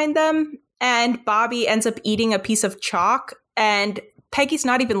chalkboard behind them and Bobby ends up eating a piece of chalk and Peggy's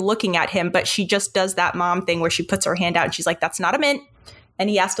not even looking at him, but she just does that mom thing where she puts her hand out and she's like, that's not a mint. And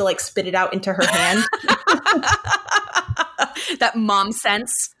he has to like spit it out into her hand. That mom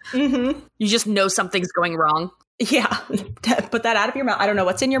sense. Mm-hmm. You just know something's going wrong. Yeah. Put that out of your mouth. I don't know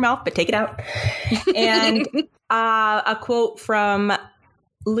what's in your mouth, but take it out. And a quote from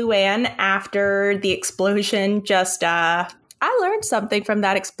Luann after the explosion, just, I learned something from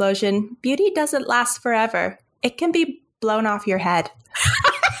that explosion. Beauty doesn't last forever. It can be blown off your head.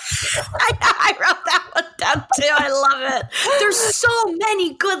 I wrote that one down too. I love it. There's so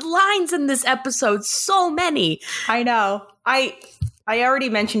many good lines in this episode. So many. I know. I already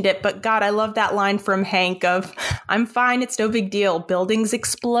mentioned it, but God, I love that line from Hank of, I'm fine, it's no big deal. Buildings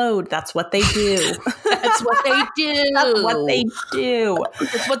explode. That's what they do. That's what they do. That's what they do.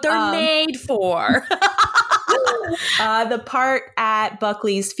 That's what they're made for. The part at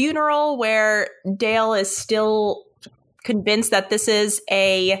Buckley's funeral where Dale is still convinced that this is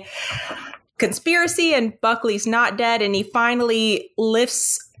a conspiracy and Buckley's not dead, and he finally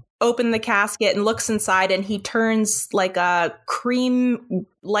lifts open the casket and looks inside and he turns like a cream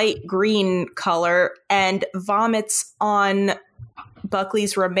light green color and vomits on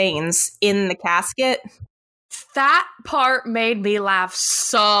Buckley's remains in the casket. That part made me laugh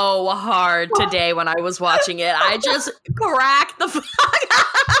so hard today when I was watching it. I just cracked the fuck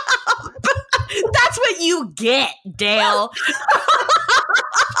up. That's what you get, Dale.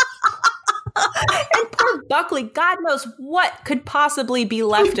 And poor Buckley, God knows what could possibly be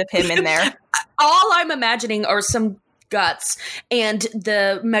left of him in there. All I'm imagining are some guts and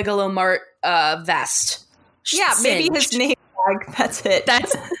the Megalomart vest. Yeah, maybe his name tag. That's it.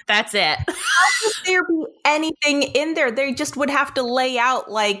 That's it. How could there be anything in there? They just would have to lay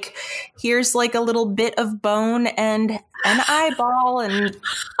out like, here's like a little bit of bone and an eyeball, and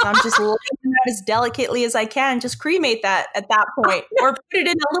I'm just laying that as delicately as I can. Just cremate that at that point, or put it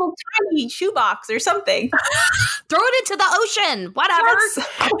in a little tiny shoebox or something. Throw it into the ocean. Whatever. Yes.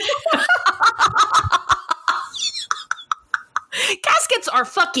 Caskets are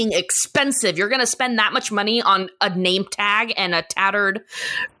fucking expensive. You're going to spend that much money on a name tag and a tattered,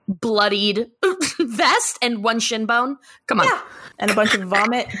 bloodied vest and one shin bone? Come on. Yeah. And a bunch of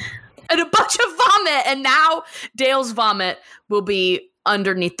vomit. And now Dale's vomit will be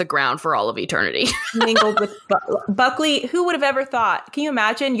underneath the ground for all of eternity. Mingled with Buckley. Who would have ever thought? Can you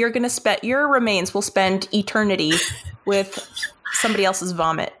imagine? You're going to spend, your remains will spend eternity with somebody else's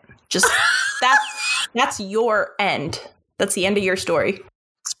vomit. Just, that's your end. That's the end of your story.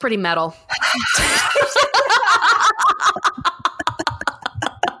 It's pretty metal.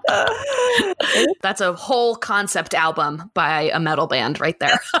 That's a whole concept album by a metal band right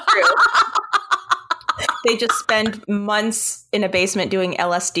there. They just spend months in a basement doing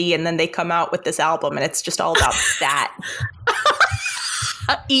LSD and then they come out with this album and it's just all about that.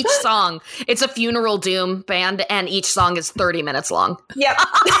 Each song. It's a funeral doom band, and each song is 30 minutes long. Yep.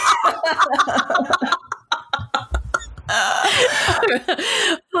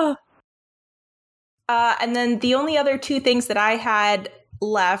 And then the only other two things that I had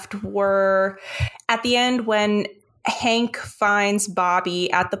left were at the end when Hank finds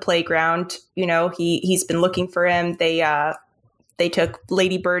Bobby at the playground. You know, he's been looking for him. They took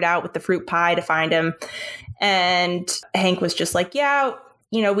Lady Bird out with the fruit pie to find him. And Hank was just like, yeah,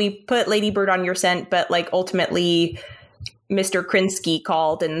 you know, we put Lady Bird on your scent, but like ultimately Mr. Krinsky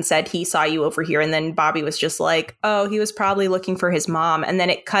called and said he saw you over here. And then Bobby was just like, oh, he was probably looking for his mom. And then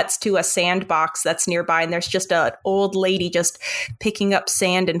it cuts to a sandbox that's nearby. And there's just an old lady just picking up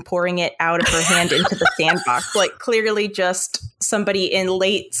sand and pouring it out of her hand into the sandbox. Like clearly just somebody in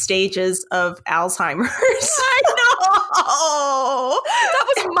late stages of Alzheimer's. I know. That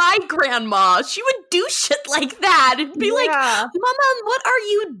was my grandma. She would do shit like that and be like, Mama, what are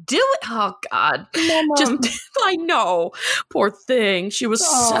you doing? Oh, God. Mama. Just, I know. Poor thing. She was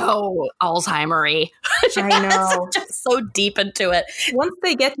so Alzheimer-y. I know. Just so deep into it. Once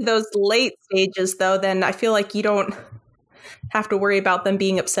they get to those late stages, though, then I feel like you don't have to worry about them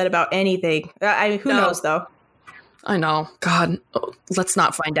being upset about anything. Who knows, though? I know. God, let's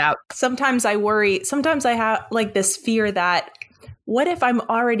not find out. Sometimes I worry. Sometimes I have like this fear that what if I'm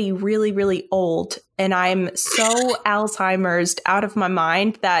already really, really old and I'm so Alzheimer's out of my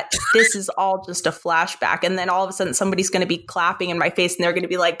mind that this is all just a flashback. And then all of a sudden somebody's going to be clapping in my face and they're going to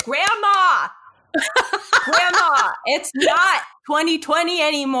be like, Grandma, Grandma, it's not 2020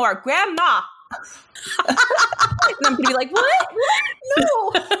 anymore. Grandma. And I'm going to be like, what?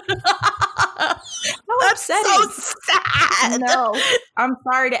 No. That's so sad. No. I'm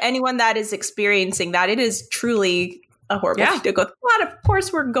sorry to anyone that is experiencing that. It is truly a horrible thing to go through. But of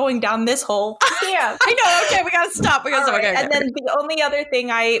course, we're going down this hole. Yeah. I know. Okay, we got to stop. Okay. And then the only other thing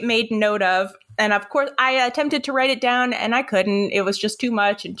I made note of, and of course, I attempted to write it down and I couldn't. It was just too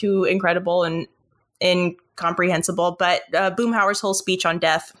much and too incredible and incomprehensible. But Boomhauer's whole speech on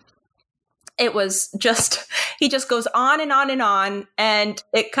death. It was just, he just goes on and on and on, and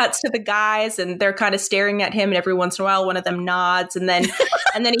it cuts to the guys and they're kind of staring at him, and every once in a while one of them nods, and then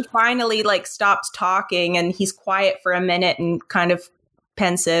he finally like stops talking and he's quiet for a minute and kind of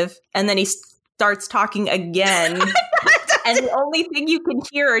pensive, and then he starts talking again. And the only thing you can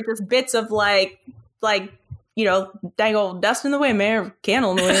hear are just bits of like you know, dang old dust in the wind, man,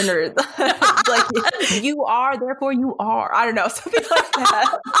 candle in the wind, or like you are, therefore you are. I don't know, something like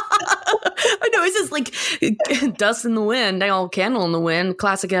that. I know, it's just like dust in the wind, dang old candle in the wind,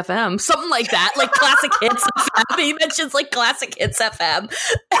 classic FM, something like that, like classic hits FM. He mentions like classic hits FM,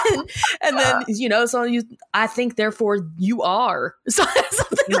 and then you know, so I think therefore you are. So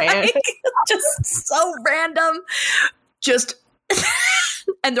something like just so random, just.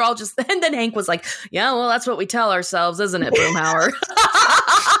 And they're all just, and then Hank was like, yeah, well, that's what we tell ourselves, isn't it, Boomhauer?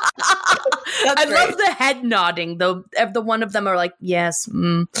 I love the head nodding, though. The one of them are like, yes.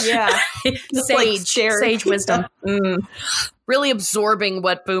 Yeah. Sage wisdom. Really absorbing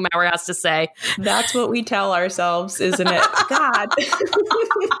what Boomhauer has to say. That's what we tell ourselves, isn't it? God.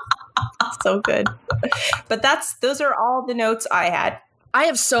 So good. But those are all the notes I had. I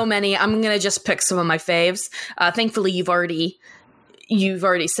have so many. I'm going to just pick some of my faves. Thankfully, you've already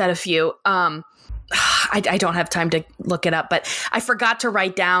said a few. I don't have time to look it up, but I forgot to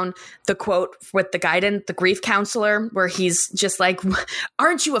write down the quote with the guidance, the grief counselor, where he's just like,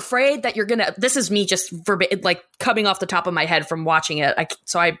 aren't you afraid that you're going to, this is me just like coming off the top of my head from watching it.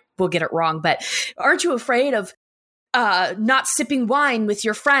 So I will get it wrong, but aren't you afraid of not sipping wine with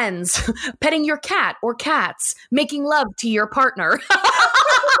your friends, petting your cat or cats, making love to your partner?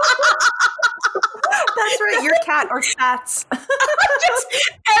 That's right, your cat or cats.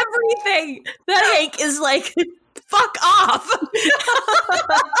 Just everything that Hank is like, fuck off.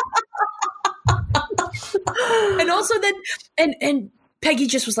 And also then, and Peggy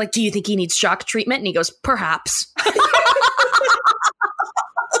just was like, do you think he needs shock treatment? And he goes, perhaps.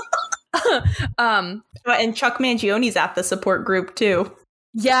 And Chuck Mangione's at the support group too.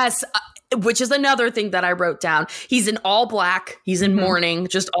 Yes, which is another thing that I wrote down. He's in all black. He's in mourning,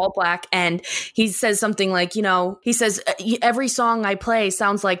 just all black. And he says something like, you know, he says, every song I play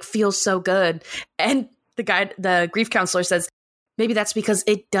sounds like feels so good. And the grief counselor says, maybe that's because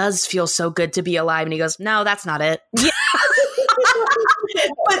it does feel so good to be alive. And he goes, no, that's not it. Yeah.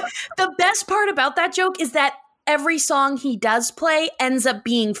 But the best part about that joke is that every song he does play ends up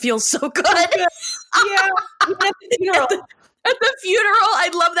being feels so good. Yeah. At the funeral,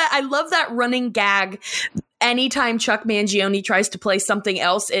 I love that. I love that running gag. Anytime Chuck Mangione tries to play something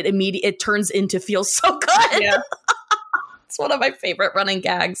else, it turns into feels so good. Yeah. It's one of my favorite running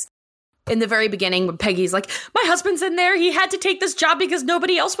gags. In the very beginning, when Peggy's like, my husband's in there. He had to take this job because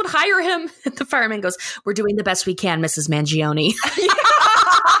nobody else would hire him. And the fireman goes, we're doing the best we can, Mrs. Mangione.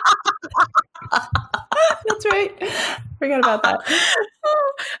 That's right. Forgot about that.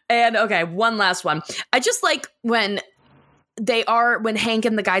 And okay, one last one. I just like when Hank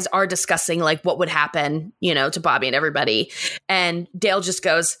and the guys are discussing like what would happen, to Bobby and everybody. And Dale just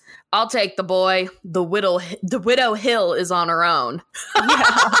goes, I'll take the boy. The widow Hill is on her own.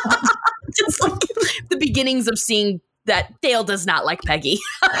 Yeah. Just like the beginnings of seeing that Dale does not like Peggy.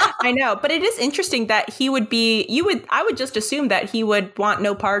 I know, but it is interesting that he would I would just assume that he would want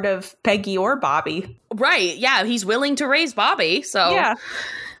no part of Peggy or Bobby. Right. Yeah. He's willing to raise Bobby. So yeah.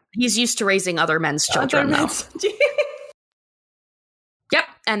 He's used to raising other men's children, though. Yep.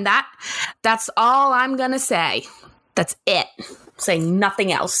 And that's all I'm going to say. That's it. Say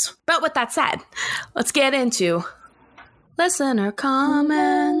nothing else. But with that said, let's get into listener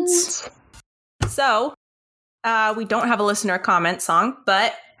comments. So, we don't have a listener comment song,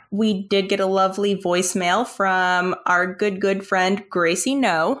 but we did get a lovely voicemail from our good friend, Gracie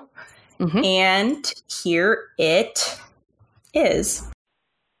No. Mm-hmm. And here it is.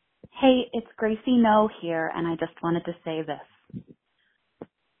 Hey, it's Gracie No here, and I just wanted to say this.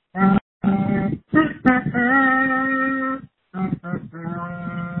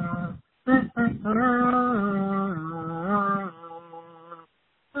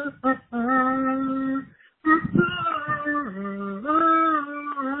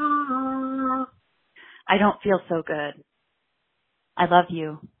 I don't feel so good. I love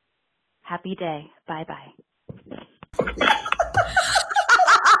you. Happy day. Bye-bye.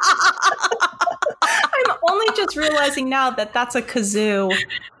 I'm only just realizing now that that's a kazoo.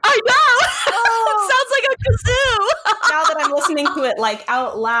 I know! Oh. It sounds like a kazoo! Now that I'm listening to it like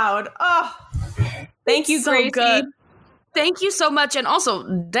out loud. Oh, thank you, Gracie. So good. Thank you so much. And also,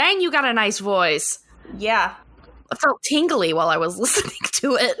 dang, you got a nice voice. Yeah. I felt tingly while I was listening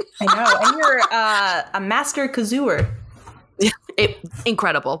to it. I know. And you're a master kazooer.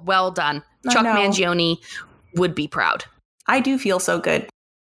 Incredible. Well done. Chuck Mangione would be proud. I do feel so good.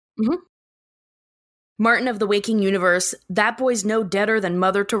 Mm-hmm. Martin of the Waking Universe, that boy's no deader than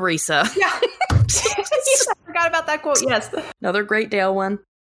Mother Teresa. Yeah. I forgot about that quote. Yes. Another great Dale one.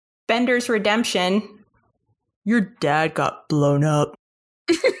 Bender's Redemption. Your dad got blown up.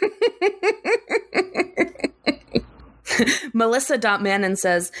 Melissa.Manon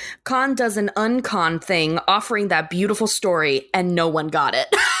says, Con does an uncon thing, offering that beautiful story, and no one got it.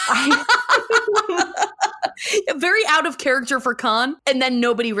 Very out of character for Con, and then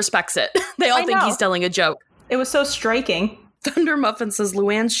nobody respects it. They all think he's telling a joke. It was so striking. Thunder Muffin says,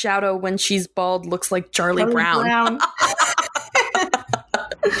 Luann's shadow when she's bald looks like Charlie Brown.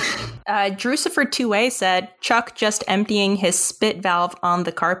 Drucifer 2A said, Chuck just emptying his spit valve on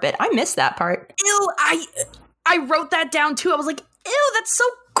the carpet. I missed that part. Ew, I wrote that down too. I was like, ew, that's so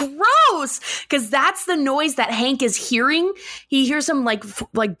gross. Because that's the noise that Hank is hearing. He hears him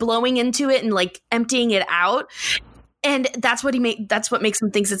like blowing into it and like emptying it out. And that's what that's what makes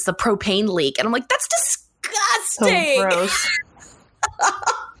him think it's the propane leak. And I'm like, that's disgusting. So gross.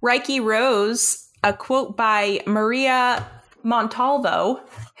 Reiki Rose, a quote by Maria Montalvo,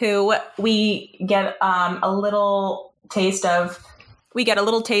 who we get a little taste of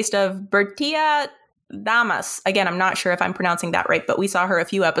Bertia Damas. Again, I'm not sure if I'm pronouncing that right, but we saw her a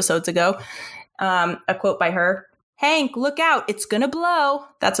few episodes ago. A quote by her. Hank, look out, it's gonna blow.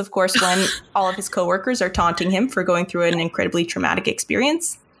 That's, of course, when all of his coworkers are taunting him for going through an incredibly traumatic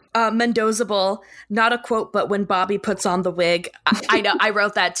experience. Mendozable, not a quote, but when Bobby puts on the wig. I know, I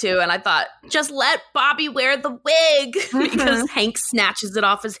wrote that too, and I thought, just let Bobby wear the wig, because Hank snatches it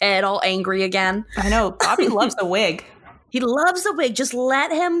off his head all angry again. I know, Bobby loves the wig. He loves the wig, just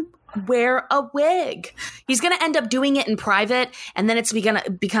let him wear a wig. He's going to end up doing it in private, and then it's going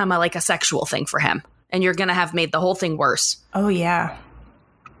to become a sexual thing for him. And you're going to have made the whole thing worse. Oh, yeah.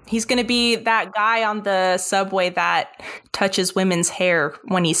 He's going to be that guy on the subway that touches women's hair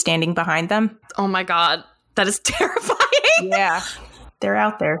when he's standing behind them. Oh, my God. That is terrifying. Yeah. They're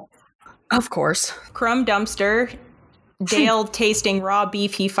out there. Of course. Crumb Dumpster. Dale tasting raw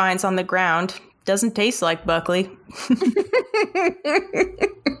beef he finds on the ground. Doesn't taste like Buckley.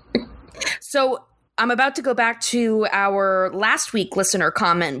 So I'm about to go back to our last week listener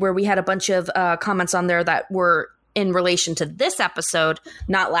comment where we had a bunch of comments on there that were in relation to this episode,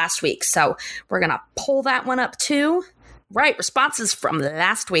 not last week. So we're going to pull that one up too. Right. Responses from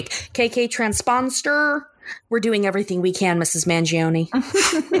last week. KK Transponster. We're doing everything we can, Mrs. Mangione.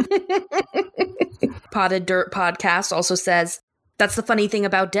 Potted Dirt Podcast also says, that's the funny thing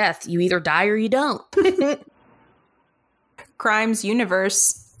about death. You either die or you don't. crimes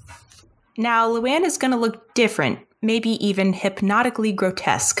universe, now Luann is going to look different, maybe even hypnotically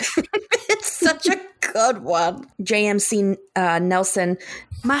grotesque. It's such a good one. JMC Nelson,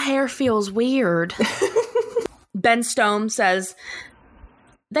 my hair feels weird. Ben Stone says,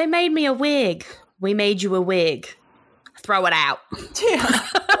 they made me a wig. We made you a wig. Throw it out. Yeah.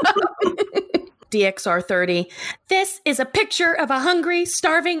 DXR30. This is a picture of a hungry,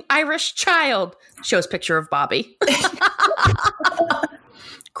 starving Irish child. Shows picture of Bobby.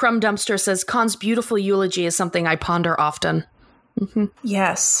 Crumb Dumpster says, Khan's beautiful eulogy is something I ponder often. Mm-hmm.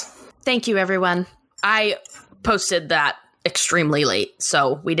 Yes. Thank you, everyone. I posted that extremely late,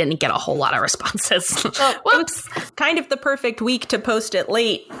 so we didn't get a whole lot of responses. Well, whoops. Kind of the perfect week to post it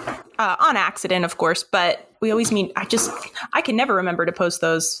late, on accident, of course, but we always mean, I can never remember to post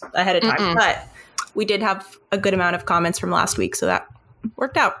those ahead of time, but we did have a good amount of comments from last week, so that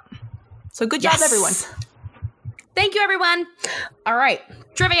worked out. So good job, everyone. Thank you, everyone. All right.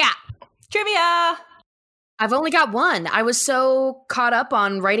 Trivia. I've only got one. I was so caught up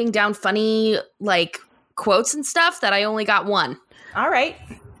on writing down funny, quotes and stuff that I only got one. All right.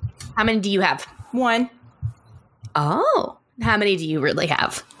 How many do you have? One. Oh. How many do you really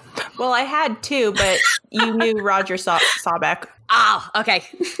have? Well, I had two, but you knew Roger Sawbeck. Oh, okay.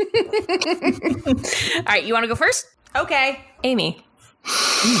 All right. You want to go first? Okay. Amy.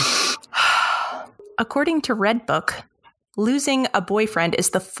 According to Redbook, losing a boyfriend is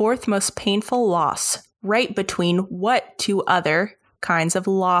the fourth most painful loss, right between what two other kinds of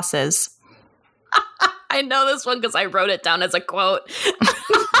losses? I know this one because I wrote it down as a quote.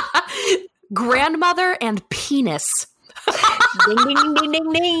 Grandmother and penis. Ding, ding, ding,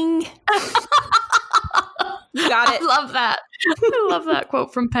 ding, ding. You got it. I love that. I love that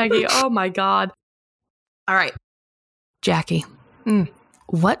quote from Peggy. Oh, my God. All right. Jackie.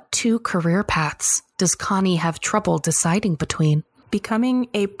 What two career paths does Connie have trouble deciding between? Becoming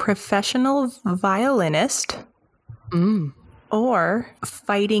a professional violinist or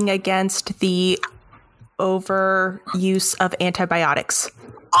fighting against the overuse of antibiotics.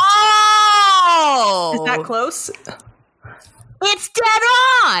 Oh! Is that close? It's dead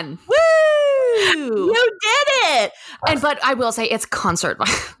on! Woo! You did it! But I will say it's concert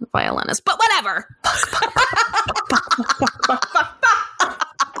violinist, but whatever.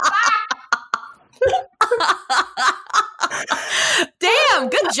 Damn,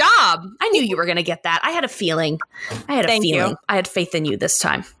 good job. I knew you were going to get that. I had a feeling. Thank you. I had faith in you this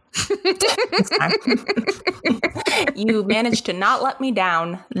time. You managed to not let me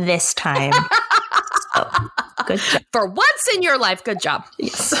down this time. So, good job. For once in your life, good job.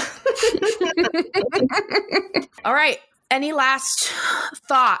 Yes. All right. Any last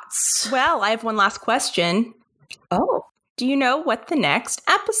thoughts? Well, I have one last question. Oh. Do you know what the next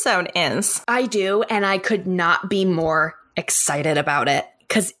episode is? I do, and I could not be more excited about it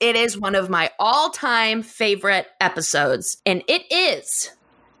because it is one of my all-time favorite episodes, and it is.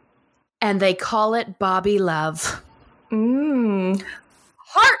 And they call it Bobby Love.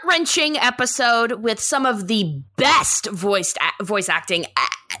 Heart-wrenching episode with some of the best voice acting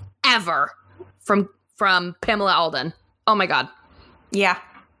ever from Pamela Alden. Oh my God. Yeah.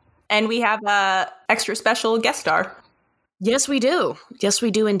 And we have a extra special guest star. Yes, we do. Yes, we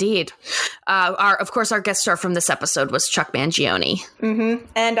do indeed. Of course, our guest star from this episode was Chuck Mangione. Mm-hmm.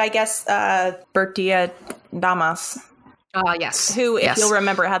 And I guess Bertia Damas. Yes. Who, if you'll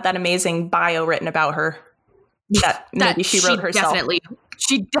remember, had that amazing bio written about her. That maybe she wrote herself.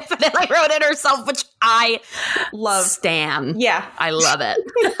 She definitely wrote it herself, which I love. Stan. Yeah. I love it.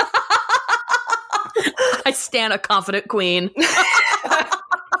 I stan a confident queen.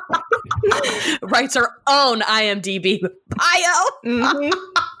 Writes her own IMDb bio. Mm-hmm.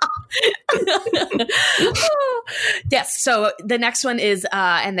 Yes, so the next one is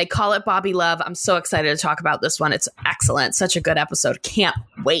and they call it Bobby Love. I'm so excited to talk about this one. It's excellent. Such a good episode. Can't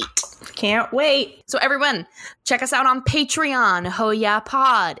wait. So everyone, check us out on Patreon, Ho Yeah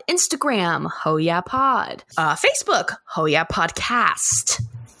Pod, Instagram, Ho Yeah Pod, Facebook, Ho Yeah Podcast.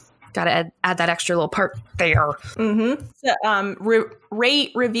 Gotta add that extra little part there. Mm-hmm. So,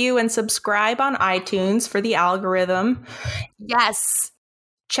 rate, review, and subscribe on iTunes for the algorithm. Yes.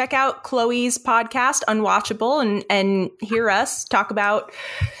 Check out Chloe's podcast, Unwatchable, and hear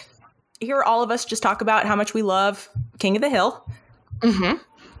all of us just talk about how much we love King of the Hill. Mm-hmm.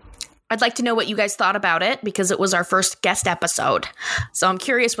 I'd like to know what you guys thought about it because it was our first guest episode. So I'm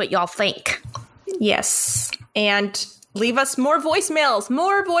curious what y'all think. Yes. And leave us more voicemails.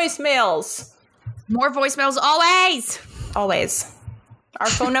 More voicemails always. Our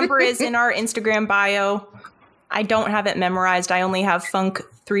phone number is in our Instagram bio. I don't have it memorized. I only have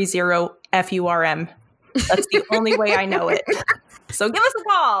Funk30FURM. That's the only way I know it. So give us a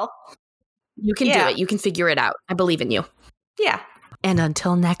call. You can do it. You can figure it out. I believe in you. Yeah. And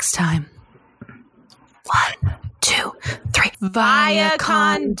until next time. 1, 2, 3. Via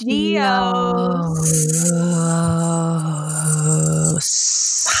con Dios.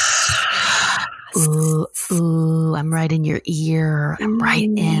 Ooh, I'm right in your ear. I'm right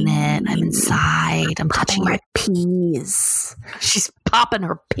in it. I'm inside. I'm touching your peas. She's popping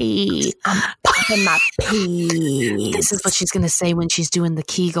her pea. I'm popping my pee. This is what she's going to say when she's doing the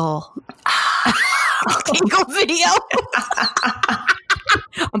Kegel. Kegel video.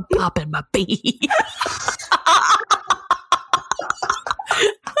 I'm popping my pee.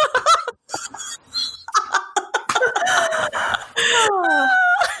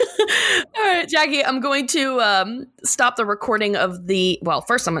 All right, Jackie, I'm going to stop the recording of the... Well,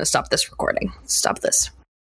 first I'm going to stop this recording. Stop this.